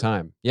hard a long hitter.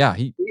 time. Yeah,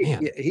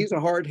 man. He's a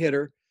hard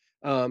hitter.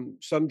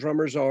 Some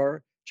drummers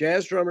are.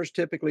 Jazz drummers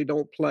typically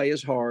don't play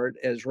as hard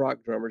as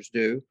rock drummers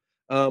do.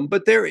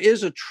 But there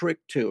is a trick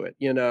to it.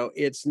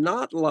 It's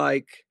not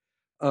like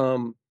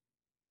um,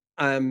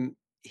 I'm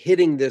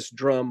hitting this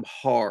drum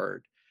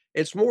hard.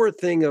 It's more a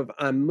thing of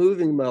I'm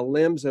moving my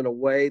limbs in a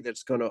way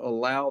that's going to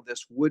allow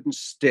this wooden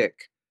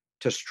stick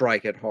to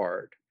strike it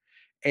hard.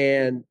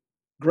 And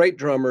great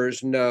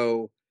drummers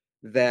know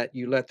that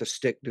you let the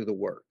stick do the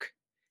work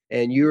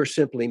and you're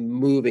simply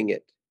moving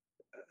it.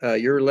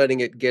 You're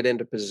letting it get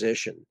into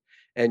position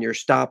and you're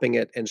stopping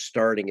it and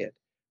starting it.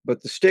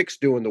 But the stick's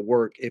doing the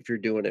work if you're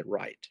doing it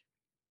right.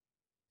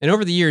 And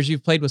over the years,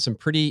 you've played with some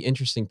pretty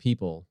interesting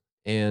people,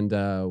 and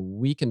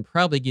we can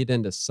probably get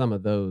into some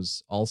of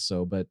those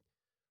also. But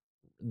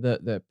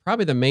the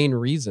probably the main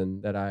reason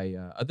that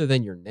other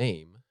than your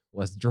name,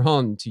 was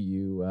drawn to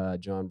you,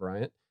 John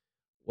Bryant,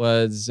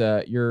 was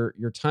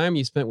your time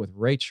you spent with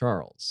Ray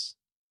Charles,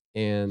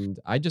 and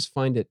I just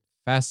find it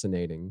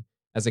fascinating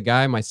as a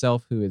guy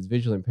myself who is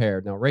visually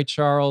impaired. Now, Ray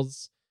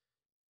Charles,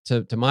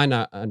 to my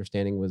not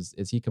understanding,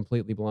 is he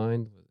completely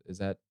blind? Is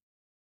that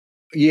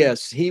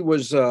Yes, he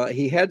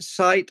had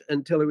sight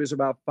until he was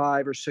about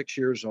 5 or 6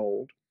 years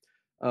old.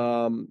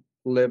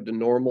 lived a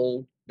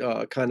normal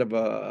kind of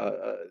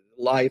a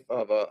life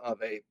of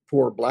a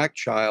poor black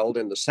child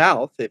in the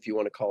South, if you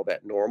want to call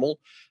that normal.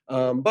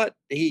 But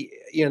he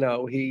had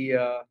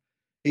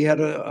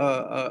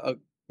a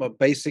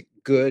basic,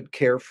 good,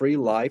 carefree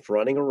life,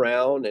 running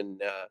around,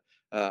 and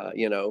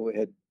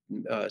had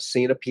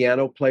seen a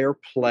piano player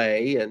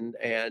play,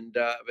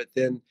 but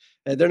then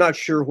and they're not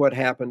sure what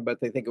happened,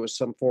 but they think it was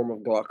some form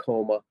of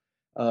glaucoma,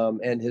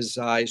 and his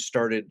eyes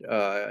started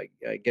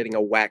getting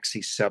a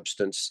waxy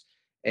substance.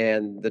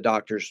 And the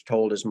doctors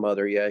told his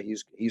mother, "Yeah,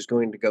 he's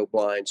going to go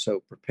blind,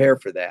 so prepare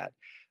for that."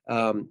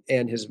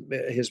 And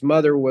his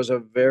mother was a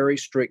very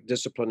strict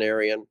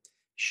disciplinarian.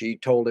 She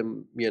told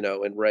him,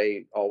 and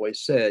Ray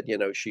always said,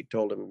 she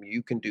told him,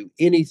 "You can do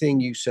anything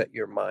you set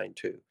your mind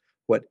to,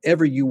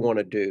 whatever you want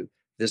to do.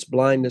 This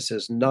blindness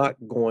is not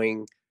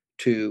going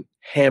to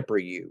hamper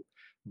you,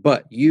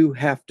 but you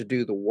have to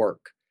do the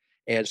work."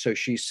 And so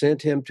she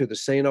sent him to the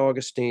St.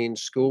 Augustine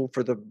School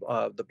for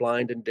the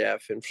Blind and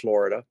Deaf in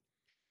Florida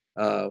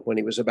when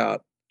he was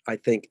about, I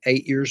think,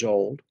 8 years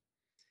old,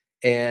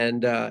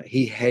 and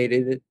he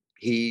hated it.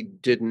 He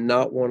did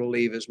not want to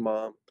leave his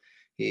mom.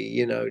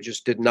 He,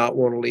 just did not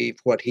want to leave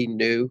what he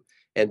knew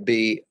and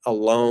be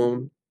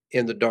alone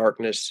in the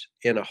darkness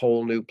in a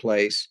whole new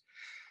place.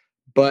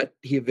 But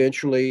he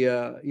eventually,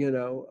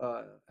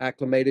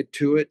 acclimated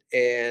to it,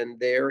 and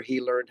there he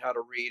learned how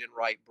to read and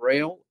write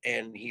Braille,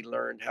 and he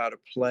learned how to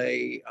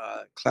play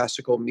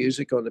classical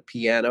music on the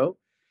piano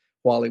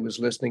while he was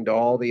listening to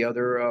all the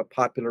other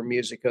popular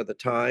music of the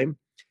time.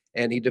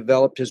 And he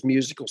developed his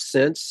musical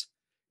sense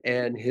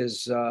and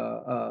his,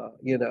 uh,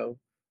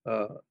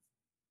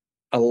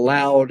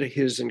 allowed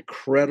his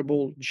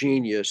incredible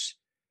genius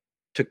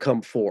to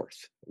come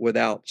forth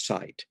without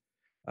sight.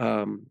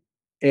 Um,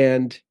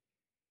 and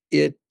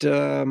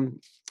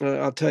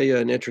I'll tell you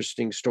an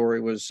interesting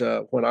story was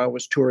when I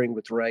was touring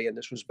with Ray, and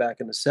this was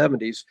back in the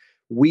 70s,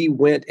 we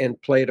went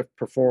and played a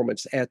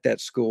performance at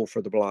that school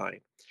for the blind.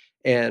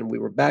 And we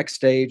were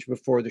backstage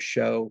before the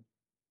show,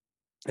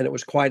 and it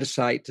was quite a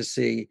sight to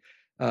see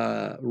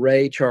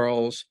Ray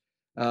Charles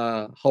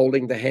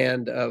holding the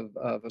hand of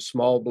a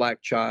small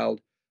black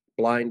child,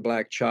 blind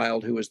black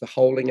child, who was the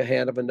holding a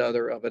hand of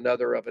another, of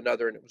another, of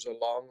another. And it was a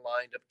long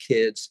line of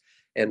kids,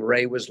 and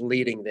Ray was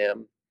leading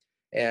them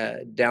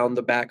down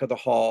the back of the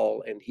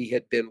hall, and he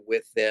had been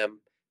with them,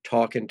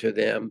 talking to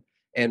them,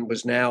 and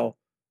was now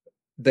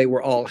they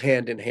were all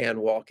hand in hand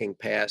walking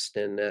past,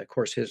 and of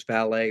course his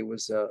valet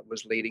was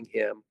leading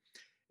him,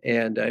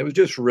 and it was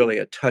just really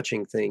a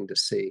touching thing to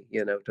see,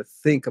 to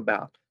think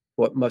about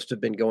what must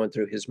have been going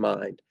through his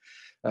mind,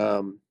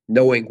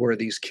 knowing where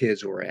these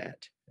kids were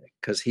at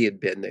because he had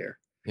been there.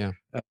 Yeah.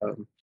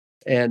 Um,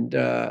 and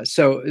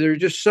so there are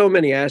just so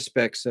many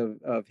aspects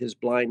of his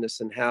blindness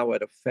and how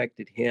it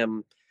affected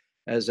him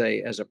as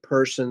a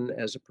person,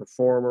 as a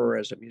performer,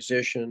 as a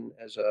musician,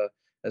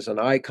 as an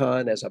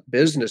icon, as a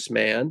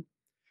businessman,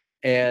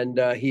 and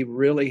he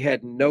really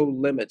had no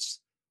limits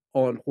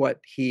on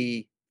what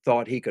he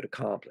thought he could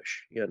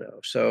accomplish.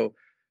 So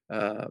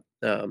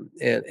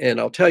and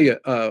I'll tell you,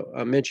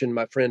 I mentioned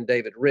my friend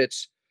David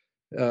Ritz.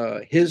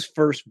 His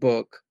first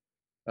book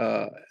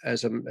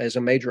as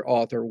a major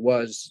author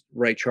was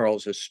Ray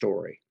Charles's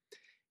story,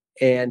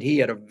 and he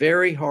had a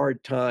very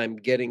hard time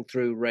getting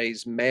through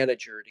Ray's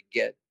manager to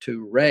get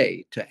to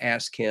Ray to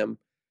ask him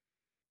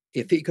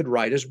if he could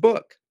write his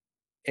book.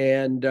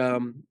 And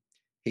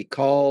he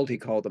called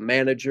the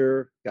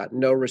manager, got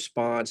no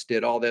response,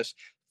 did all this.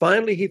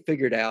 Finally, he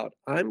figured out,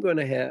 I'm going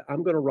to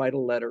write a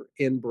letter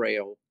in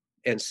Braille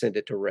and send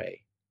it to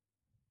Ray.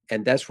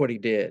 And that's what he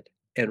did.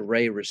 And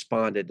Ray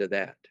responded to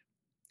that.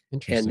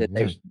 And then Interesting.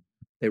 Yeah.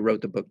 they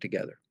wrote the book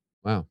together.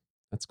 Wow.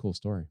 That's a cool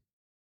story.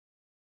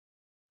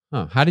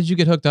 Huh. How did you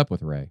get hooked up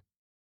with Ray?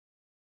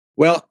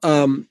 Well,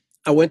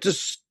 I went to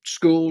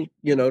school,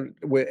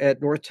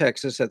 at North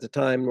Texas at the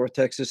time, North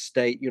Texas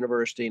State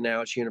University.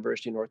 Now it's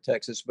University of North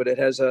Texas, but it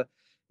has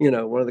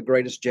one of the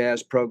greatest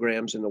jazz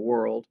programs in the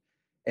world,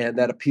 and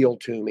that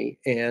appealed to me.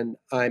 And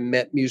I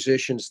met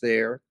musicians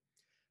there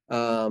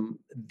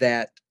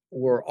that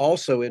were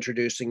also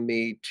introducing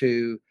me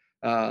to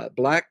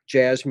black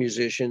jazz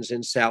musicians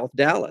in South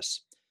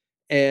Dallas.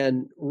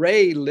 And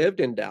Ray lived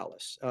in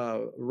Dallas.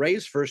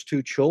 Ray's first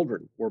two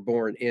children were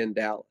born in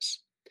Dallas.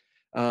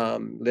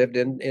 Lived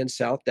in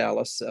South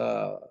Dallas,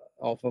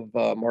 off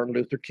of Martin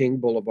Luther King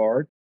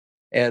Boulevard.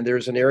 And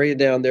there's an area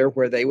down there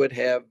where they would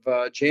have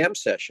jam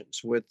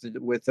sessions with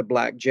the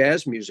black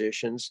jazz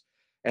musicians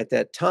at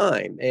that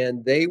time.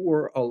 And they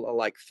were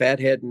like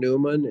Fathead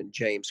Newman and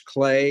James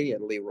Clay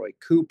and Leroy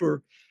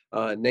Cooper,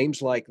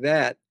 names like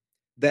that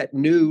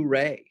knew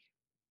Ray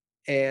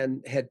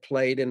and had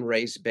played in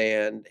Ray's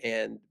band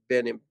and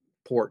been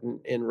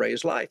important in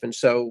Ray's life. And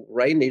so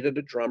Ray needed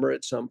a drummer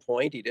at some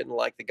point. He didn't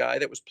like the guy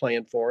that was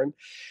playing for him.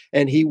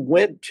 And he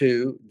went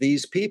to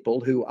these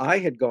people who I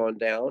had gone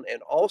down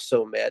and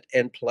also met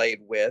and played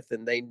with,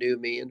 and they knew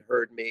me and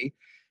heard me.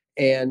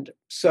 And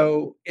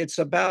so it's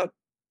about,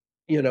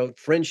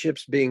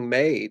 friendships being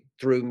made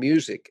through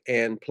music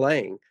and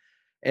playing.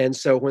 And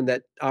so when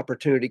that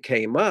opportunity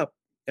came up,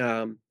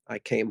 I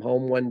came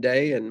home one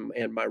day,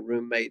 and my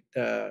roommate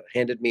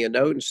handed me a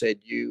note and said,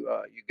 you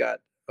got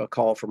a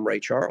call from Ray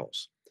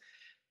Charles."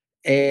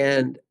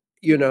 And,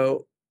 you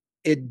know,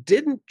 it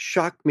didn't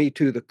shock me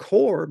to the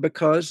core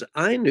because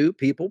I knew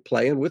people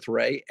playing with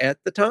Ray at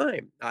the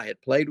time. I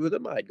had played with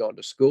him, I had gone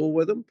to school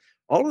with him,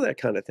 all of that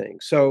kind of thing.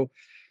 So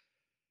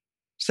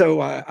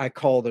I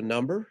called the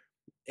number,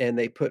 and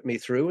they put me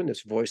through, and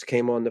this voice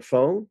came on the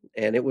phone,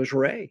 and it was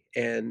Ray.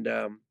 And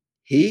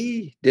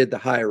he did the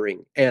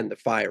hiring and the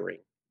firing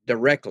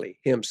directly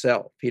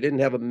himself. He didn't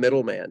have a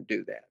middleman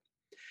do that.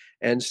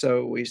 And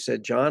so we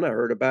said, "John, I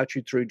heard about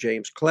you through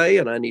James Clay,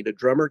 and I need a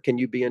drummer. Can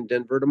you be in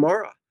Denver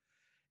tomorrow?"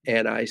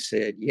 And I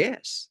said,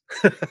 "Yes."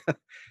 Okay.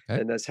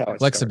 And that's how it started.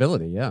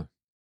 Flexibility, yeah.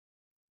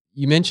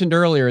 You mentioned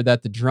earlier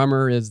that the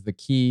drummer is the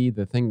key,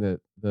 the thing that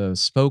the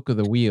spoke of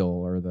the wheel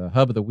or the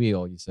hub of the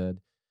wheel, you said.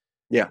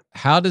 Yeah.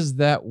 How does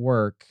that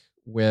work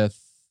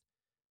with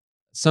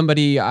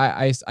somebody?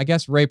 I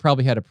guess Ray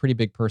probably had a pretty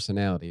big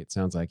personality. It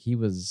sounds like he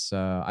was.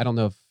 I don't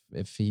know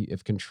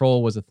if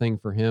control was a thing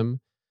for him,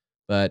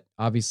 but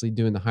obviously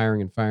doing the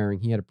hiring and firing,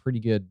 he had a pretty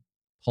good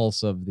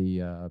pulse of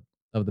the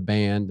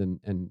band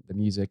and the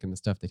music and the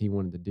stuff that he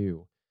wanted to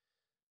do.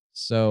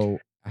 So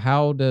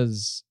how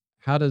does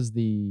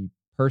the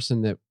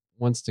person that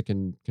wants to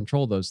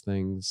control those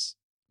things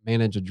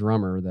manage a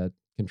drummer that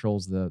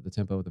controls the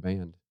tempo of the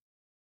band?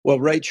 Well,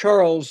 Ray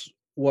Charles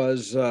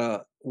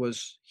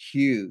was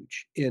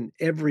huge in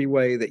every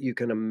way that you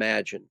can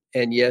imagine.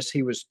 And yes,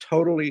 he was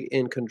totally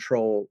in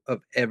control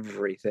of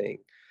everything.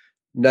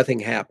 Nothing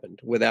happened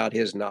without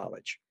his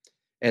knowledge.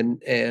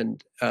 And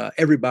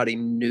everybody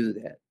knew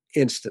that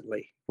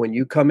instantly. When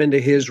you come into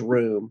his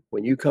room,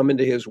 when you come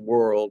into his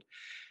world,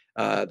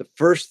 the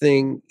first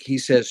thing he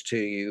says to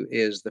you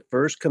is the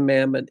first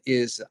commandment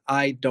is,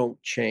 "I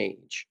don't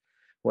change."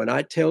 When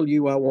I tell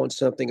you I want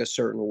something a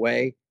certain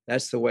way,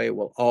 that's the way it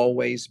will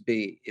always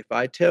be. If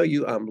I tell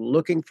you I'm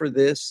looking for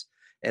this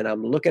and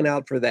I'm looking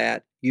out for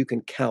that, you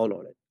can count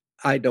on it.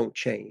 I don't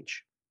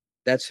change.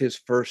 That's his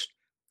first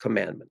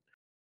commandment.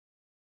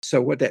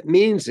 So, what that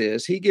means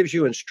is he gives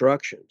you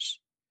instructions.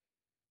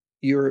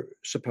 You're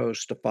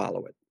supposed to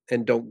follow it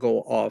and don't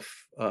go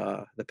off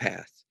the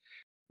path.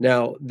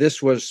 Now,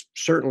 this was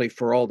certainly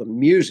for all the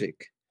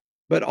music,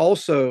 but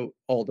also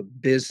all the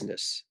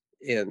business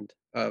end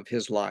of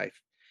his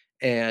life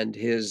and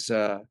his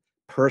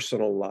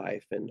personal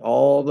life and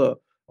all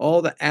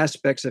the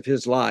aspects of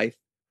his life,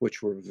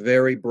 which were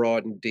very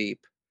broad and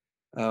deep.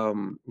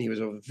 He was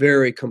a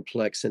very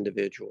complex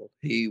individual.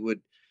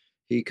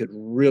 He could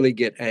really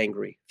get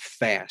angry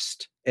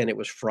fast, and it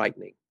was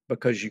frightening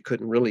because you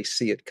couldn't really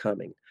see it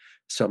coming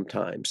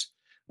sometimes.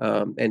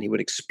 And he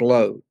would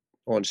explode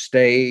on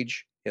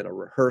stage, in a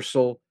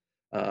rehearsal,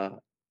 uh,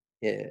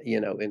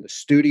 in the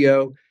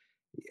studio.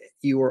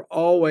 You were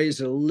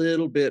always a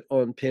little bit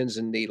on pins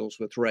and needles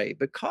with Ray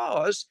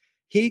because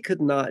he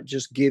could not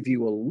just give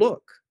you a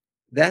look.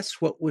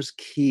 That's what was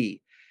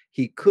key.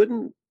 He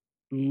couldn't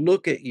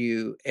look at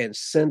you and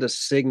send a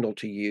signal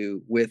to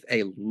you with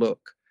a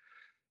look.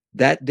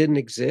 That didn't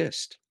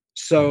exist. Right,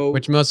 So,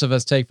 which most of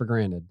us take for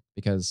granted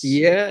because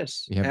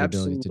yes, we have the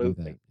ability to do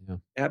that. absolutely. Yeah.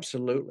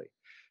 Absolutely.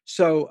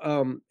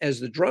 So, as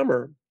the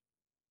drummer,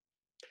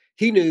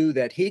 he knew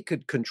that he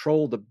could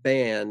control the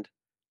band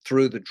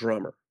through the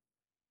drummer.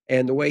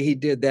 And the way he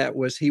did that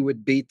was he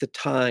would beat the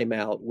time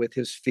out with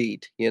his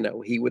feet.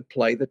 He would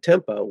play the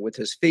tempo with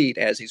his feet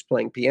as he's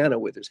playing piano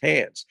with his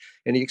hands.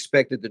 And he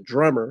expected the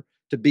drummer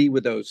to be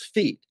with those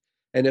feet.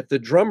 And if the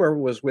drummer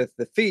was with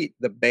the feet,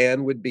 the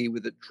band would be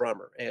with the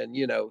drummer. And,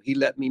 he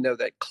let me know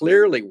that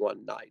clearly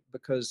one night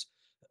because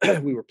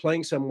we were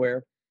playing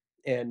somewhere,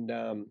 and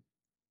um,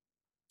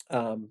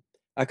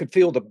 I could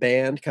feel the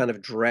band kind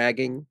of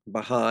dragging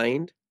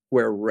behind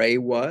where Ray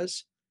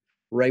was.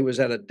 Ray was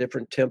at a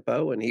different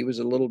tempo, and he was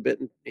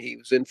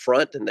in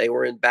front and they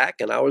were in back,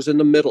 and I was in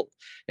the middle.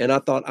 And I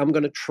thought, I'm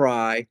going to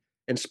try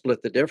and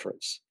split the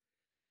difference.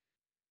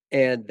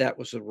 And that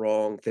was the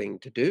wrong thing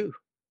to do.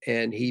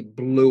 And he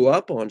blew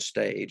up on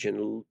stage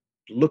and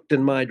looked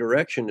in my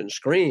direction and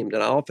screamed.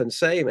 And I often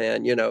say,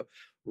 man,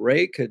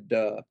 Ray could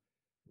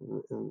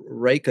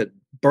Ray could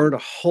burn a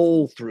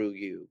hole through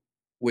you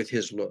with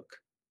his look,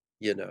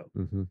 you know.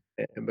 Mhm.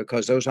 And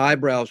because those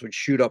eyebrows would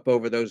shoot up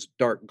over those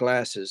dark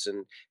glasses,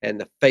 and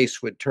the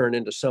face would turn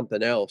into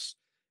something else.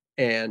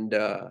 And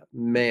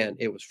man,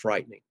 it was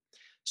frightening.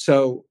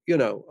 So,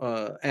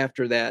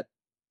 after that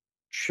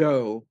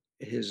show,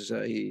 his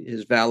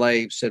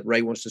valet said,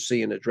 "Ray wants to see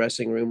you in the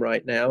dressing room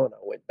right now." And I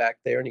went back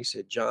there, and he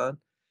said, "John,"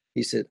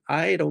 he said,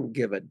 "I don't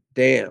give a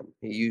damn."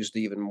 He used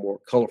even more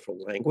colorful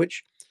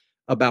language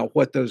about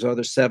what those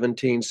other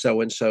 17 so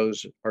and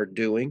so's are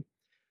doing.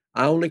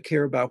 I only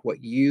care about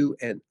what you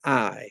and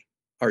I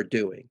are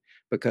doing,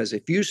 because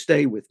if you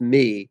stay with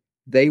me,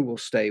 they will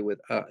stay with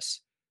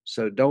us.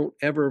 So don't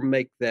ever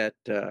make that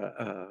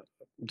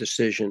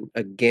decision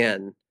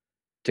again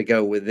to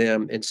go with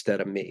them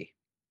instead of me.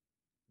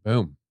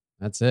 Boom.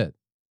 That's it.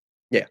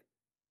 Yeah.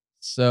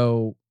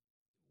 So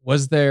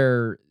was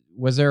there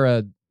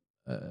a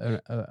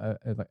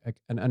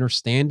an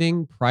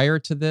understanding prior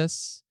to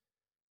this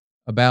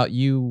about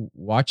you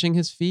watching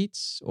his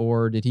feats,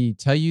 or did he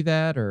tell you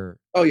that? Or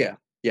Oh, yeah.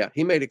 Yeah,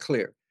 he made it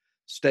clear.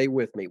 "Stay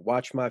with me,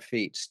 watch my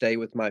feet, stay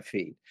with my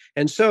feet."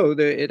 And so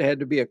it had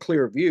to be a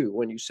clear view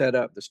when you set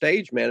up the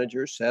stage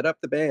manager, set up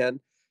the band,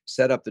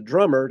 set up the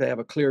drummer to have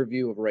a clear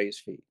view of Ray's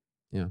feet.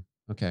 yeah,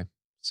 okay.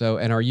 So,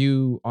 and are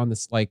you on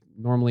this like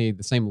normally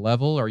the same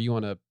level? Are you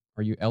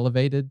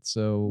elevated?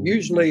 So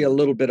Usually a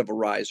little bit of a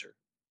riser.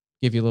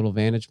 give you a little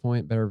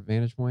better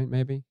vantage point,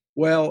 maybe.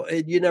 Well,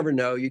 you never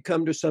know. You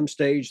come to some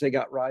stage, they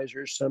got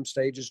risers, some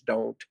stages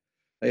don't.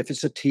 If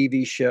it's a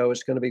TV show,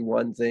 it's gonna be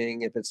one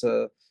thing. If it's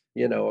a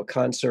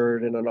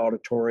concert in an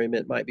auditorium,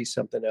 it might be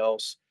something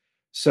else.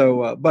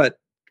 So, but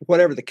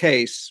whatever the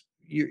case,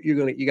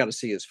 you gotta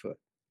see his foot.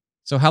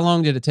 So how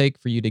long did it take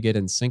for you to get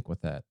in sync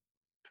with that?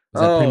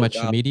 Was that pretty Oh, much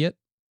god. immediate?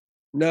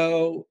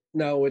 No,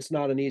 no, it's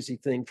not an easy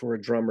thing for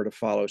a drummer to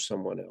follow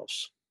someone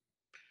else.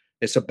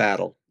 It's a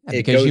battle. Yeah,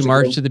 It because you goes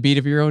march against. to the beat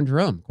of your own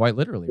drum, quite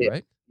literally, Yeah,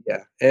 right?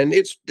 yeah, and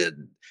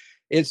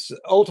it's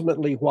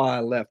ultimately why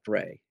I left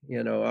Ray.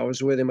 I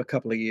was with him a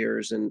couple of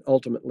years, and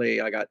ultimately,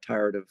 I got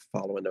tired of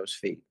following those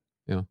feet.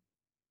 Yeah.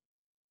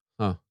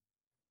 Huh.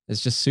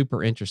 It's just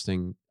super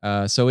interesting.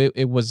 So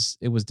it was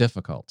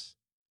difficult.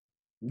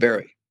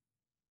 Very.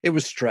 It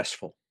was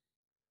stressful.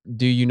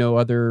 Do you know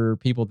other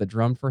people that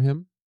drummed for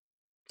him?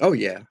 Oh,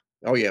 yeah.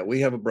 Oh, yeah, we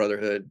have a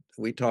brotherhood.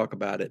 We talk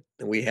about it,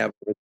 and we have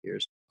for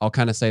years. All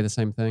kinda say the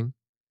same thing?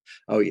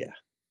 Oh, yeah,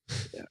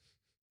 yeah.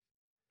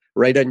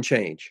 Ray doesn't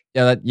change.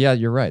 Yeah,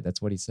 you're right.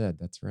 That's what he said.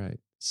 That's right.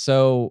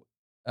 So,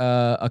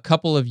 a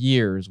couple of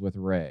years with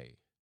Ray,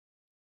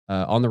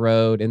 on the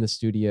road, in the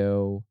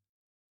studio,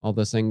 all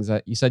those things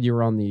that you said you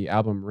were on the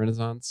album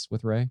Renaissance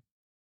with Ray?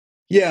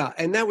 Yeah,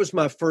 and that was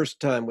my first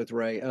time with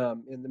Ray,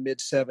 in the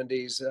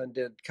mid-70s. I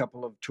did a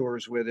couple of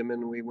tours with him,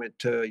 and we went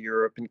to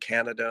Europe and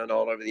Canada and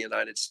all over the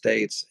United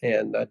States,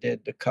 and I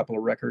did a couple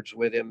of records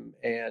with him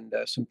and,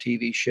 some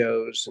TV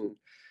shows,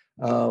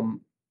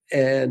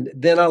 and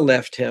then I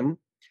left him,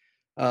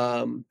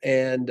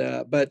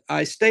 but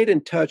I stayed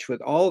in touch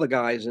with all the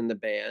guys in the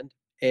band,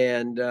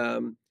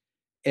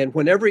 and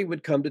whenever he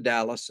would come to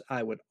Dallas,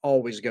 I would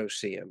always go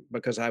see him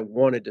because I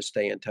wanted to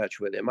stay in touch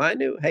with him. I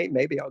knew, hey,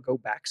 maybe I'll go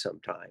back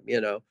sometime.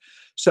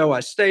 So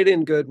I stayed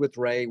in good with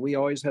Ray. We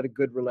always had a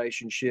good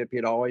relationship.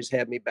 He'd always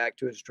have me back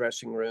to his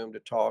dressing room to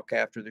talk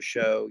after the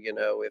show,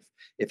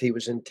 if he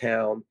was in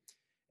town.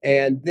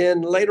 And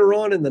then later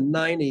on in the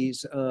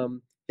 90s,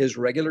 his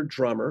regular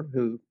drummer,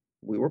 who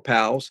we were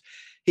pals,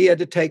 he had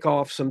to take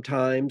off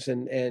sometimes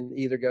and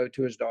either go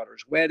to his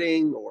daughter's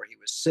wedding or he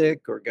was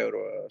sick or go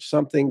to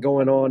something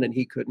going on and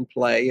he couldn't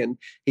play and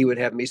he would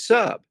have me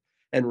sub.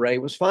 And Ray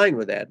was fine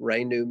with that.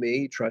 Ray knew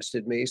me,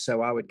 trusted me,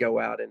 so I would go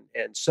out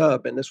and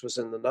sub. And this was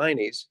in the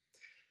 90s.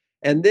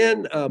 And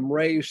then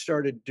Ray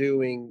started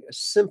doing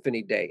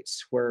symphony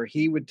dates where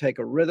he would take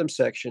a rhythm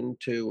section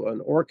to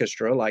an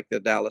orchestra like the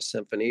Dallas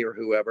Symphony or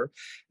whoever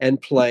and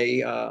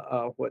play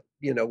what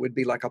would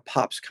be like a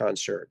pops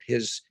concert,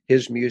 his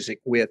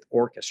music with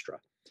orchestra.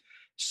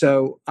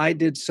 So I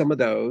did some of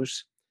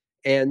those.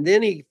 And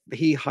then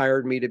he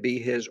hired me to be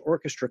his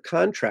orchestra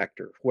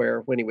contractor,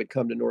 where when he would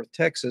come to North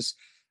Texas,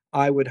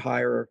 I would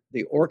hire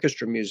the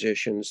orchestra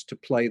musicians to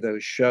play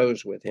those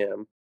shows with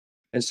him,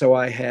 and so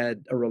I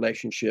had a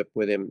relationship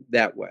with him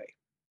that way.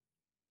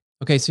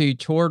 Okay, so you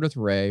toured with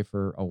Ray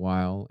for a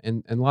while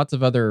and lots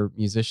of other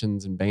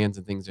musicians and bands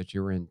and things that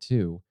you were in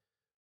too.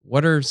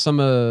 What are some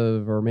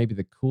of or maybe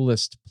the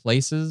coolest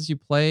places you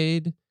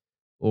played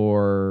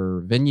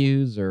or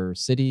venues or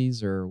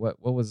cities or what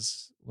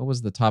was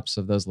the tops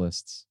of those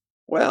lists?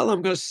 Well,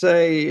 I'm going to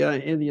say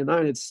in the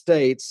United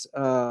States,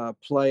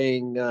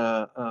 playing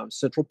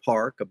Central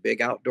Park, a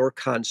big outdoor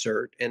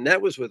concert, and that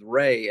was with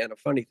Ray. And a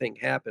funny thing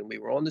happened. We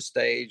were on the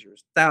stage. There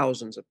was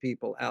thousands of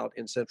people out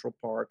in Central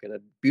Park, and a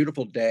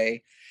beautiful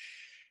day.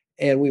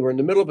 And we were in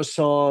the middle of a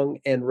song,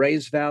 and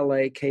Ray's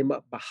valet came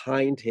up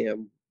behind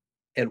him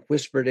and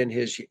whispered in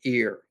his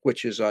ear,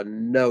 which is a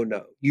no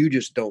no. You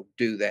just don't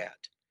do that.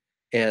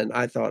 And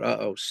I thought,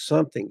 uh-oh,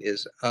 something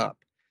is up.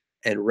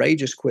 And Ray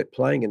just quit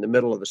playing in the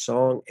middle of the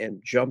song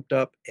and jumped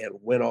up and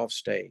went off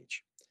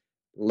stage,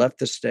 left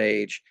the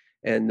stage.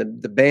 And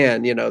the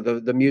band,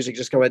 the music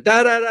just going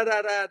da da da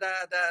da da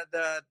da da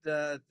da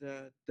da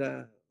da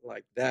da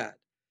like that.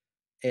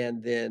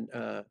 And then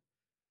the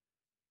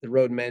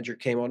road manager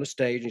came on the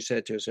stage and he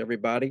said to us,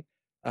 everybody,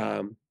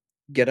 um,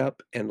 get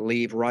up and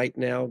leave right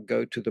now.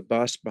 Go to the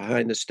bus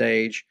behind the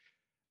stage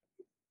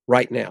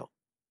right now.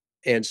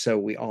 And so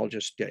we all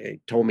just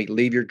told me,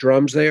 leave your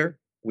drums there.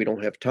 We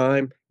don't have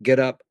time. Get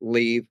up,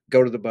 leave,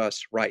 go to the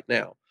bus right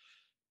now.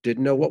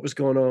 Didn't know what was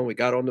going on. We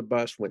got on the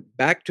bus, went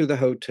back to the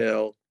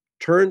hotel,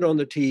 turned on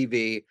the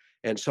TV,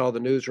 and saw the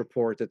news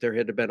report that there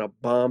had been a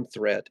bomb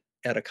threat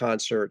at a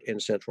concert in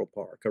Central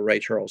Park, a Ray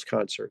Charles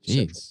concert in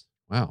Central. Jeez.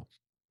 Wow.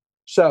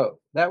 So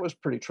that was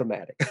pretty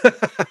traumatic.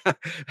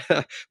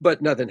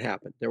 But nothing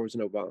happened. There was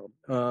no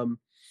bomb.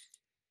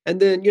 And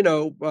then,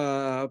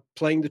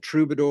 playing the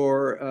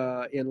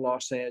Troubadour in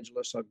Los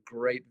Angeles, a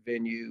great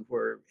venue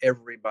where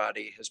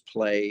everybody has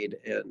played.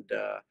 And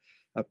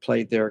I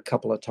played there a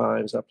couple of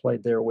times. I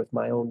played there with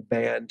my own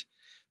band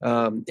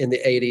in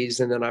the 80s.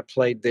 And then I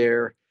played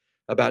there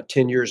about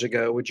 10 years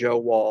ago with Joe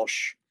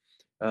Walsh.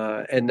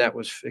 And that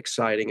was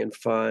exciting and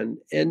fun.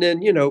 And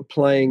then,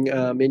 playing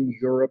in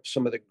Europe,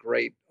 some of the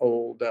great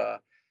old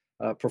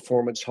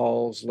performance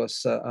halls,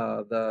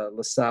 the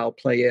La Salle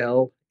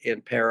Playel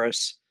in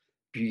Paris,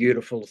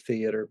 beautiful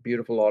theater,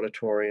 beautiful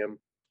auditorium,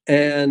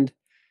 and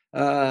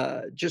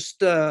just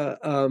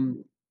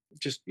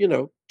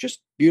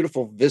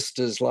beautiful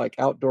vistas like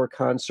outdoor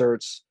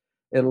concerts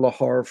in Le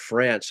Havre,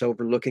 France,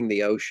 overlooking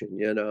the ocean,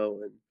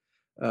 and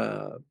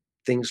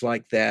things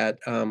like that.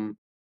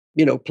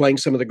 Playing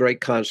some of the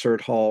great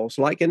concert halls,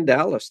 like in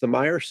Dallas, the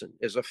Meyerson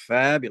is a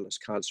fabulous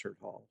concert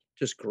hall,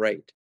 just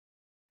great.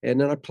 And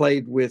then I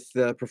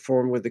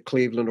performed with the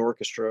Cleveland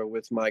Orchestra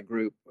with my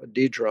group,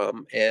 D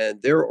Drum,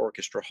 and their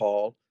orchestra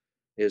hall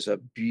is a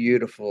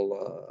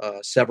beautiful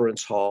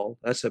Severance Hall.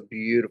 That's a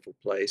beautiful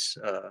place.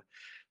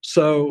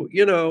 So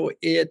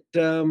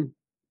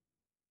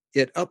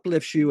it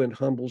uplifts you and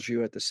humbles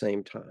you at the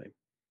same time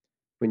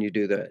when you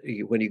do that.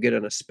 When you get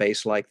in a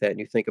space like that, and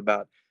you think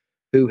about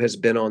who has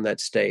been on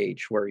that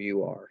stage where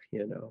you are.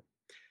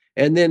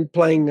 And then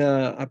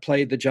I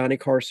played the Johnny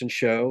Carson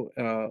show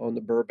on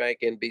the Burbank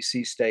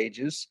NBC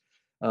stages,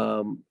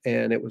 and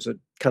it was a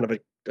kind of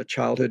a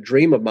childhood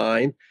dream of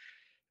mine.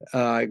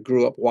 I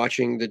grew up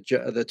watching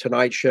the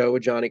Tonight Show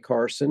with Johnny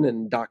Carson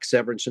and Doc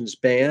Severinsen's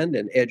band,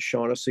 and Ed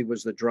Shaughnessy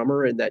was the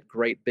drummer in that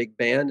great big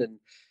band,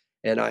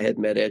 and I had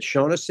met Ed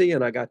Shaughnessy,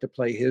 and I got to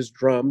play his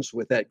drums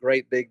with that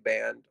great big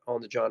band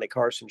on the Johnny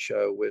Carson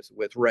show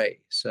with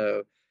Ray.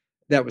 So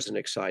that was an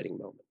exciting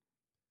moment.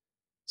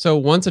 So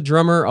once a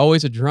drummer,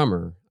 always a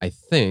drummer. I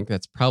think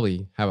that's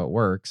probably how it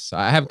works.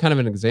 I have kind of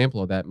an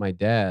example of that. My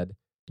dad,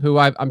 who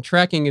I'm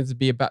tracking is to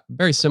be about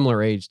very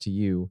similar age to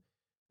you,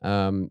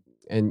 um,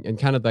 and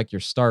kind of like your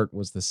start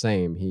was the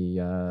same. He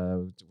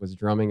was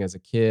drumming as a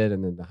kid,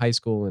 and then the high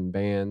school and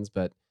bands,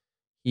 but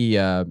he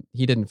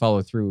didn't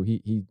follow through.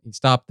 He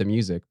stopped the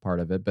music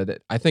part of it,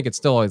 but I think it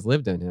still always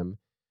lived in him.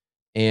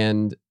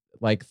 And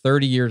like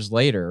 30 years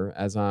later,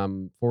 as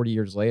I'm 40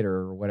 years later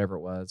or whatever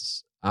it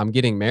was, I'm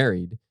getting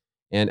married.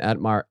 And at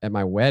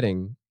my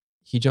wedding,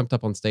 he jumped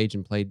up on stage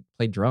and played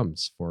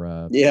drums for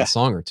a Yeah,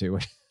 song or two,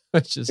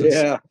 which is,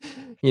 yeah.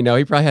 he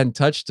probably hadn't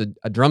touched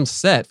a drum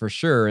set for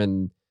sure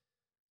in,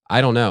 I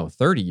don't know,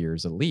 30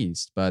 years at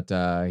least, but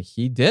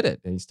he did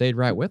it and he stayed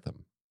right with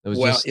them. It was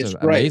Well, just it's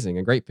great. amazing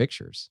and great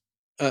pictures.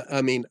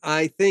 I mean,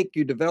 I think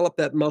you develop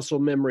that muscle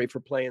memory for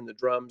playing the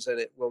drums and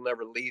it will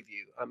never leave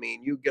you. I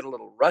mean, you get a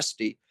little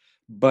rusty,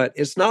 but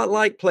it's not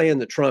like playing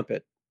the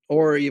trumpet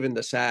or even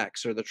the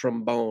sax or the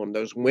trombone.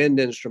 Those wind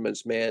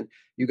instruments, man,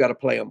 you got to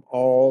play them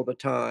all the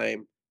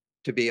time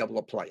to be able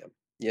to play them,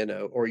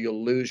 or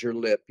you'll lose your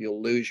lip,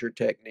 you'll lose your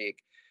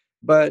technique.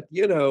 But,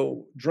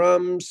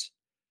 drums,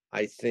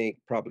 I think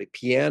probably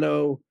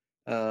piano,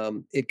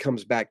 it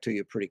comes back to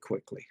you pretty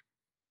quickly.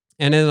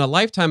 And in a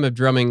lifetime of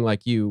drumming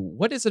like you,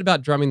 what is it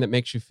about drumming that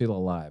makes you feel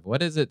alive?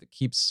 What is it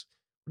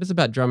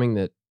about drumming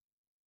that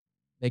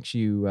makes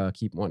you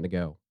keep wanting to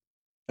go?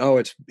 Oh,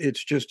 it's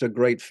just a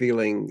great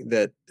feeling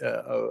that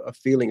a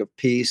feeling of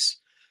peace.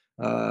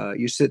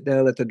 You sit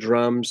down at the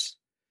drums,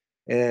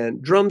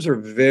 and drums are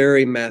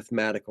very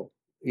mathematical,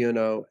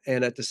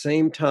 and at the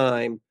same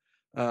time,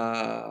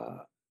 uh,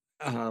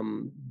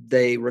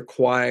 they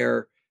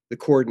require the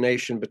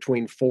coordination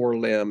between four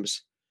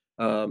limbs,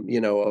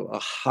 a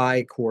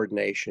high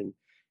coordination.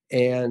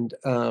 And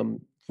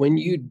when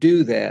you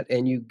do that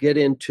and you get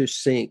into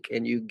sync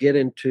and you get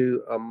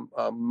into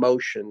a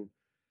motion,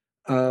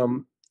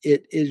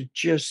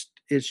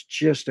 it's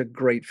just a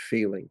great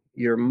feeling.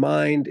 Your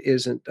mind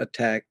isn't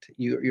attacked.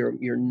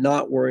 You're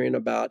not worrying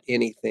about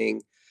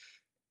anything.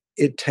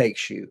 It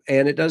takes you,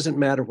 and it doesn't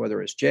matter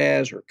whether it's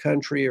jazz or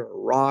country or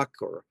rock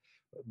or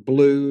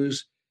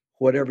blues,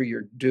 whatever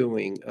you're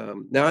doing.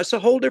 Now it's a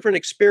whole different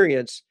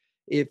experience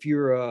if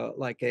you're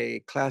like a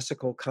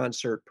classical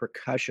concert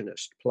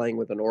percussionist playing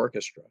with an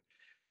orchestra.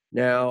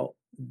 Now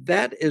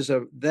that is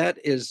a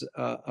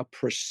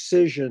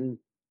precision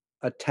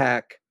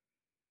attack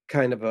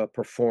kind of a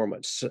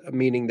performance,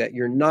 meaning that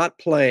you're not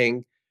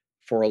playing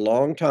for a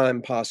long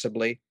time,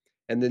 possibly,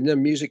 and then the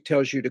music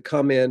tells you to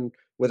come in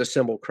with a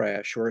cymbal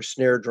crash or a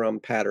snare drum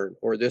pattern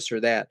or this or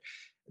that.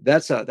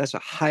 That's a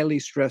highly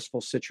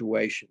stressful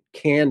situation,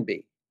 can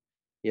be,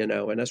 and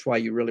that's why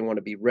you really want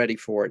to be ready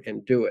for it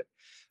and do it.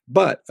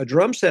 But a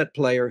drum set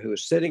player who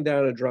is sitting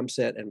down at a drum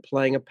set and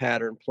playing a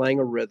pattern, playing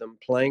a rhythm,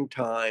 playing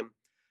time,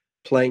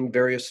 playing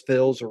various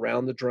fills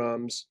around the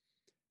drums,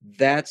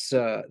 that's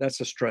a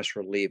stress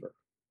reliever.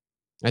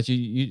 As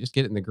you just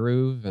get in the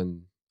groove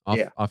and off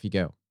Yeah, off you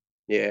go.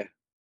 yeah.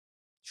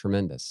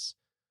 Tremendous.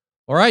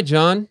 All right,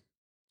 John.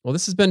 Well,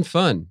 this has been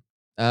fun.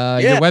 Your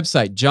Yeah,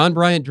 website,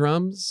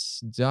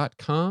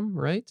 johnbryantdrums.com,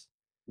 right?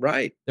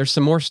 right. There's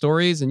some more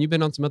stories, and you've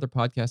been on some other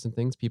podcasts and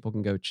things. People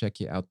can go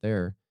check you out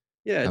there.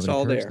 Yeah, I it's would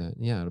all encourage there. that.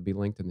 Yeah, it'll be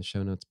linked in the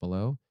show notes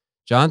below.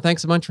 John,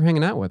 thanks so much for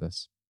hanging out with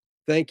us.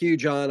 Thank you,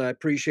 John. I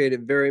appreciate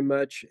it very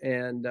much,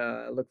 and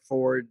I look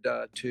forward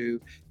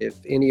to if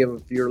any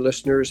of your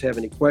listeners have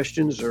any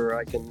questions or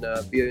I can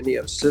be any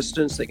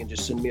assistance, they can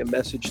just send me a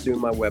message through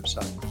my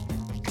website.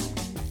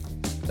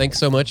 Thanks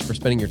so much for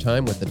spending your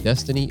time with the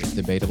Destiny is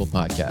Debatable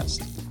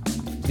podcast.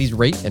 Please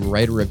rate and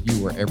write a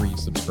review wherever you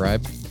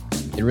subscribe.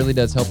 It really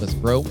does help us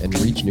grow and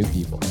reach new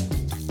people.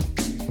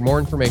 For more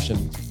information,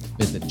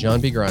 visit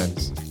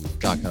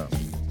johnbgrimes.com.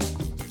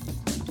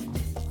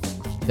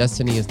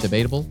 Destiny is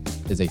Debatable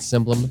is a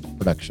Symblem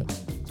production.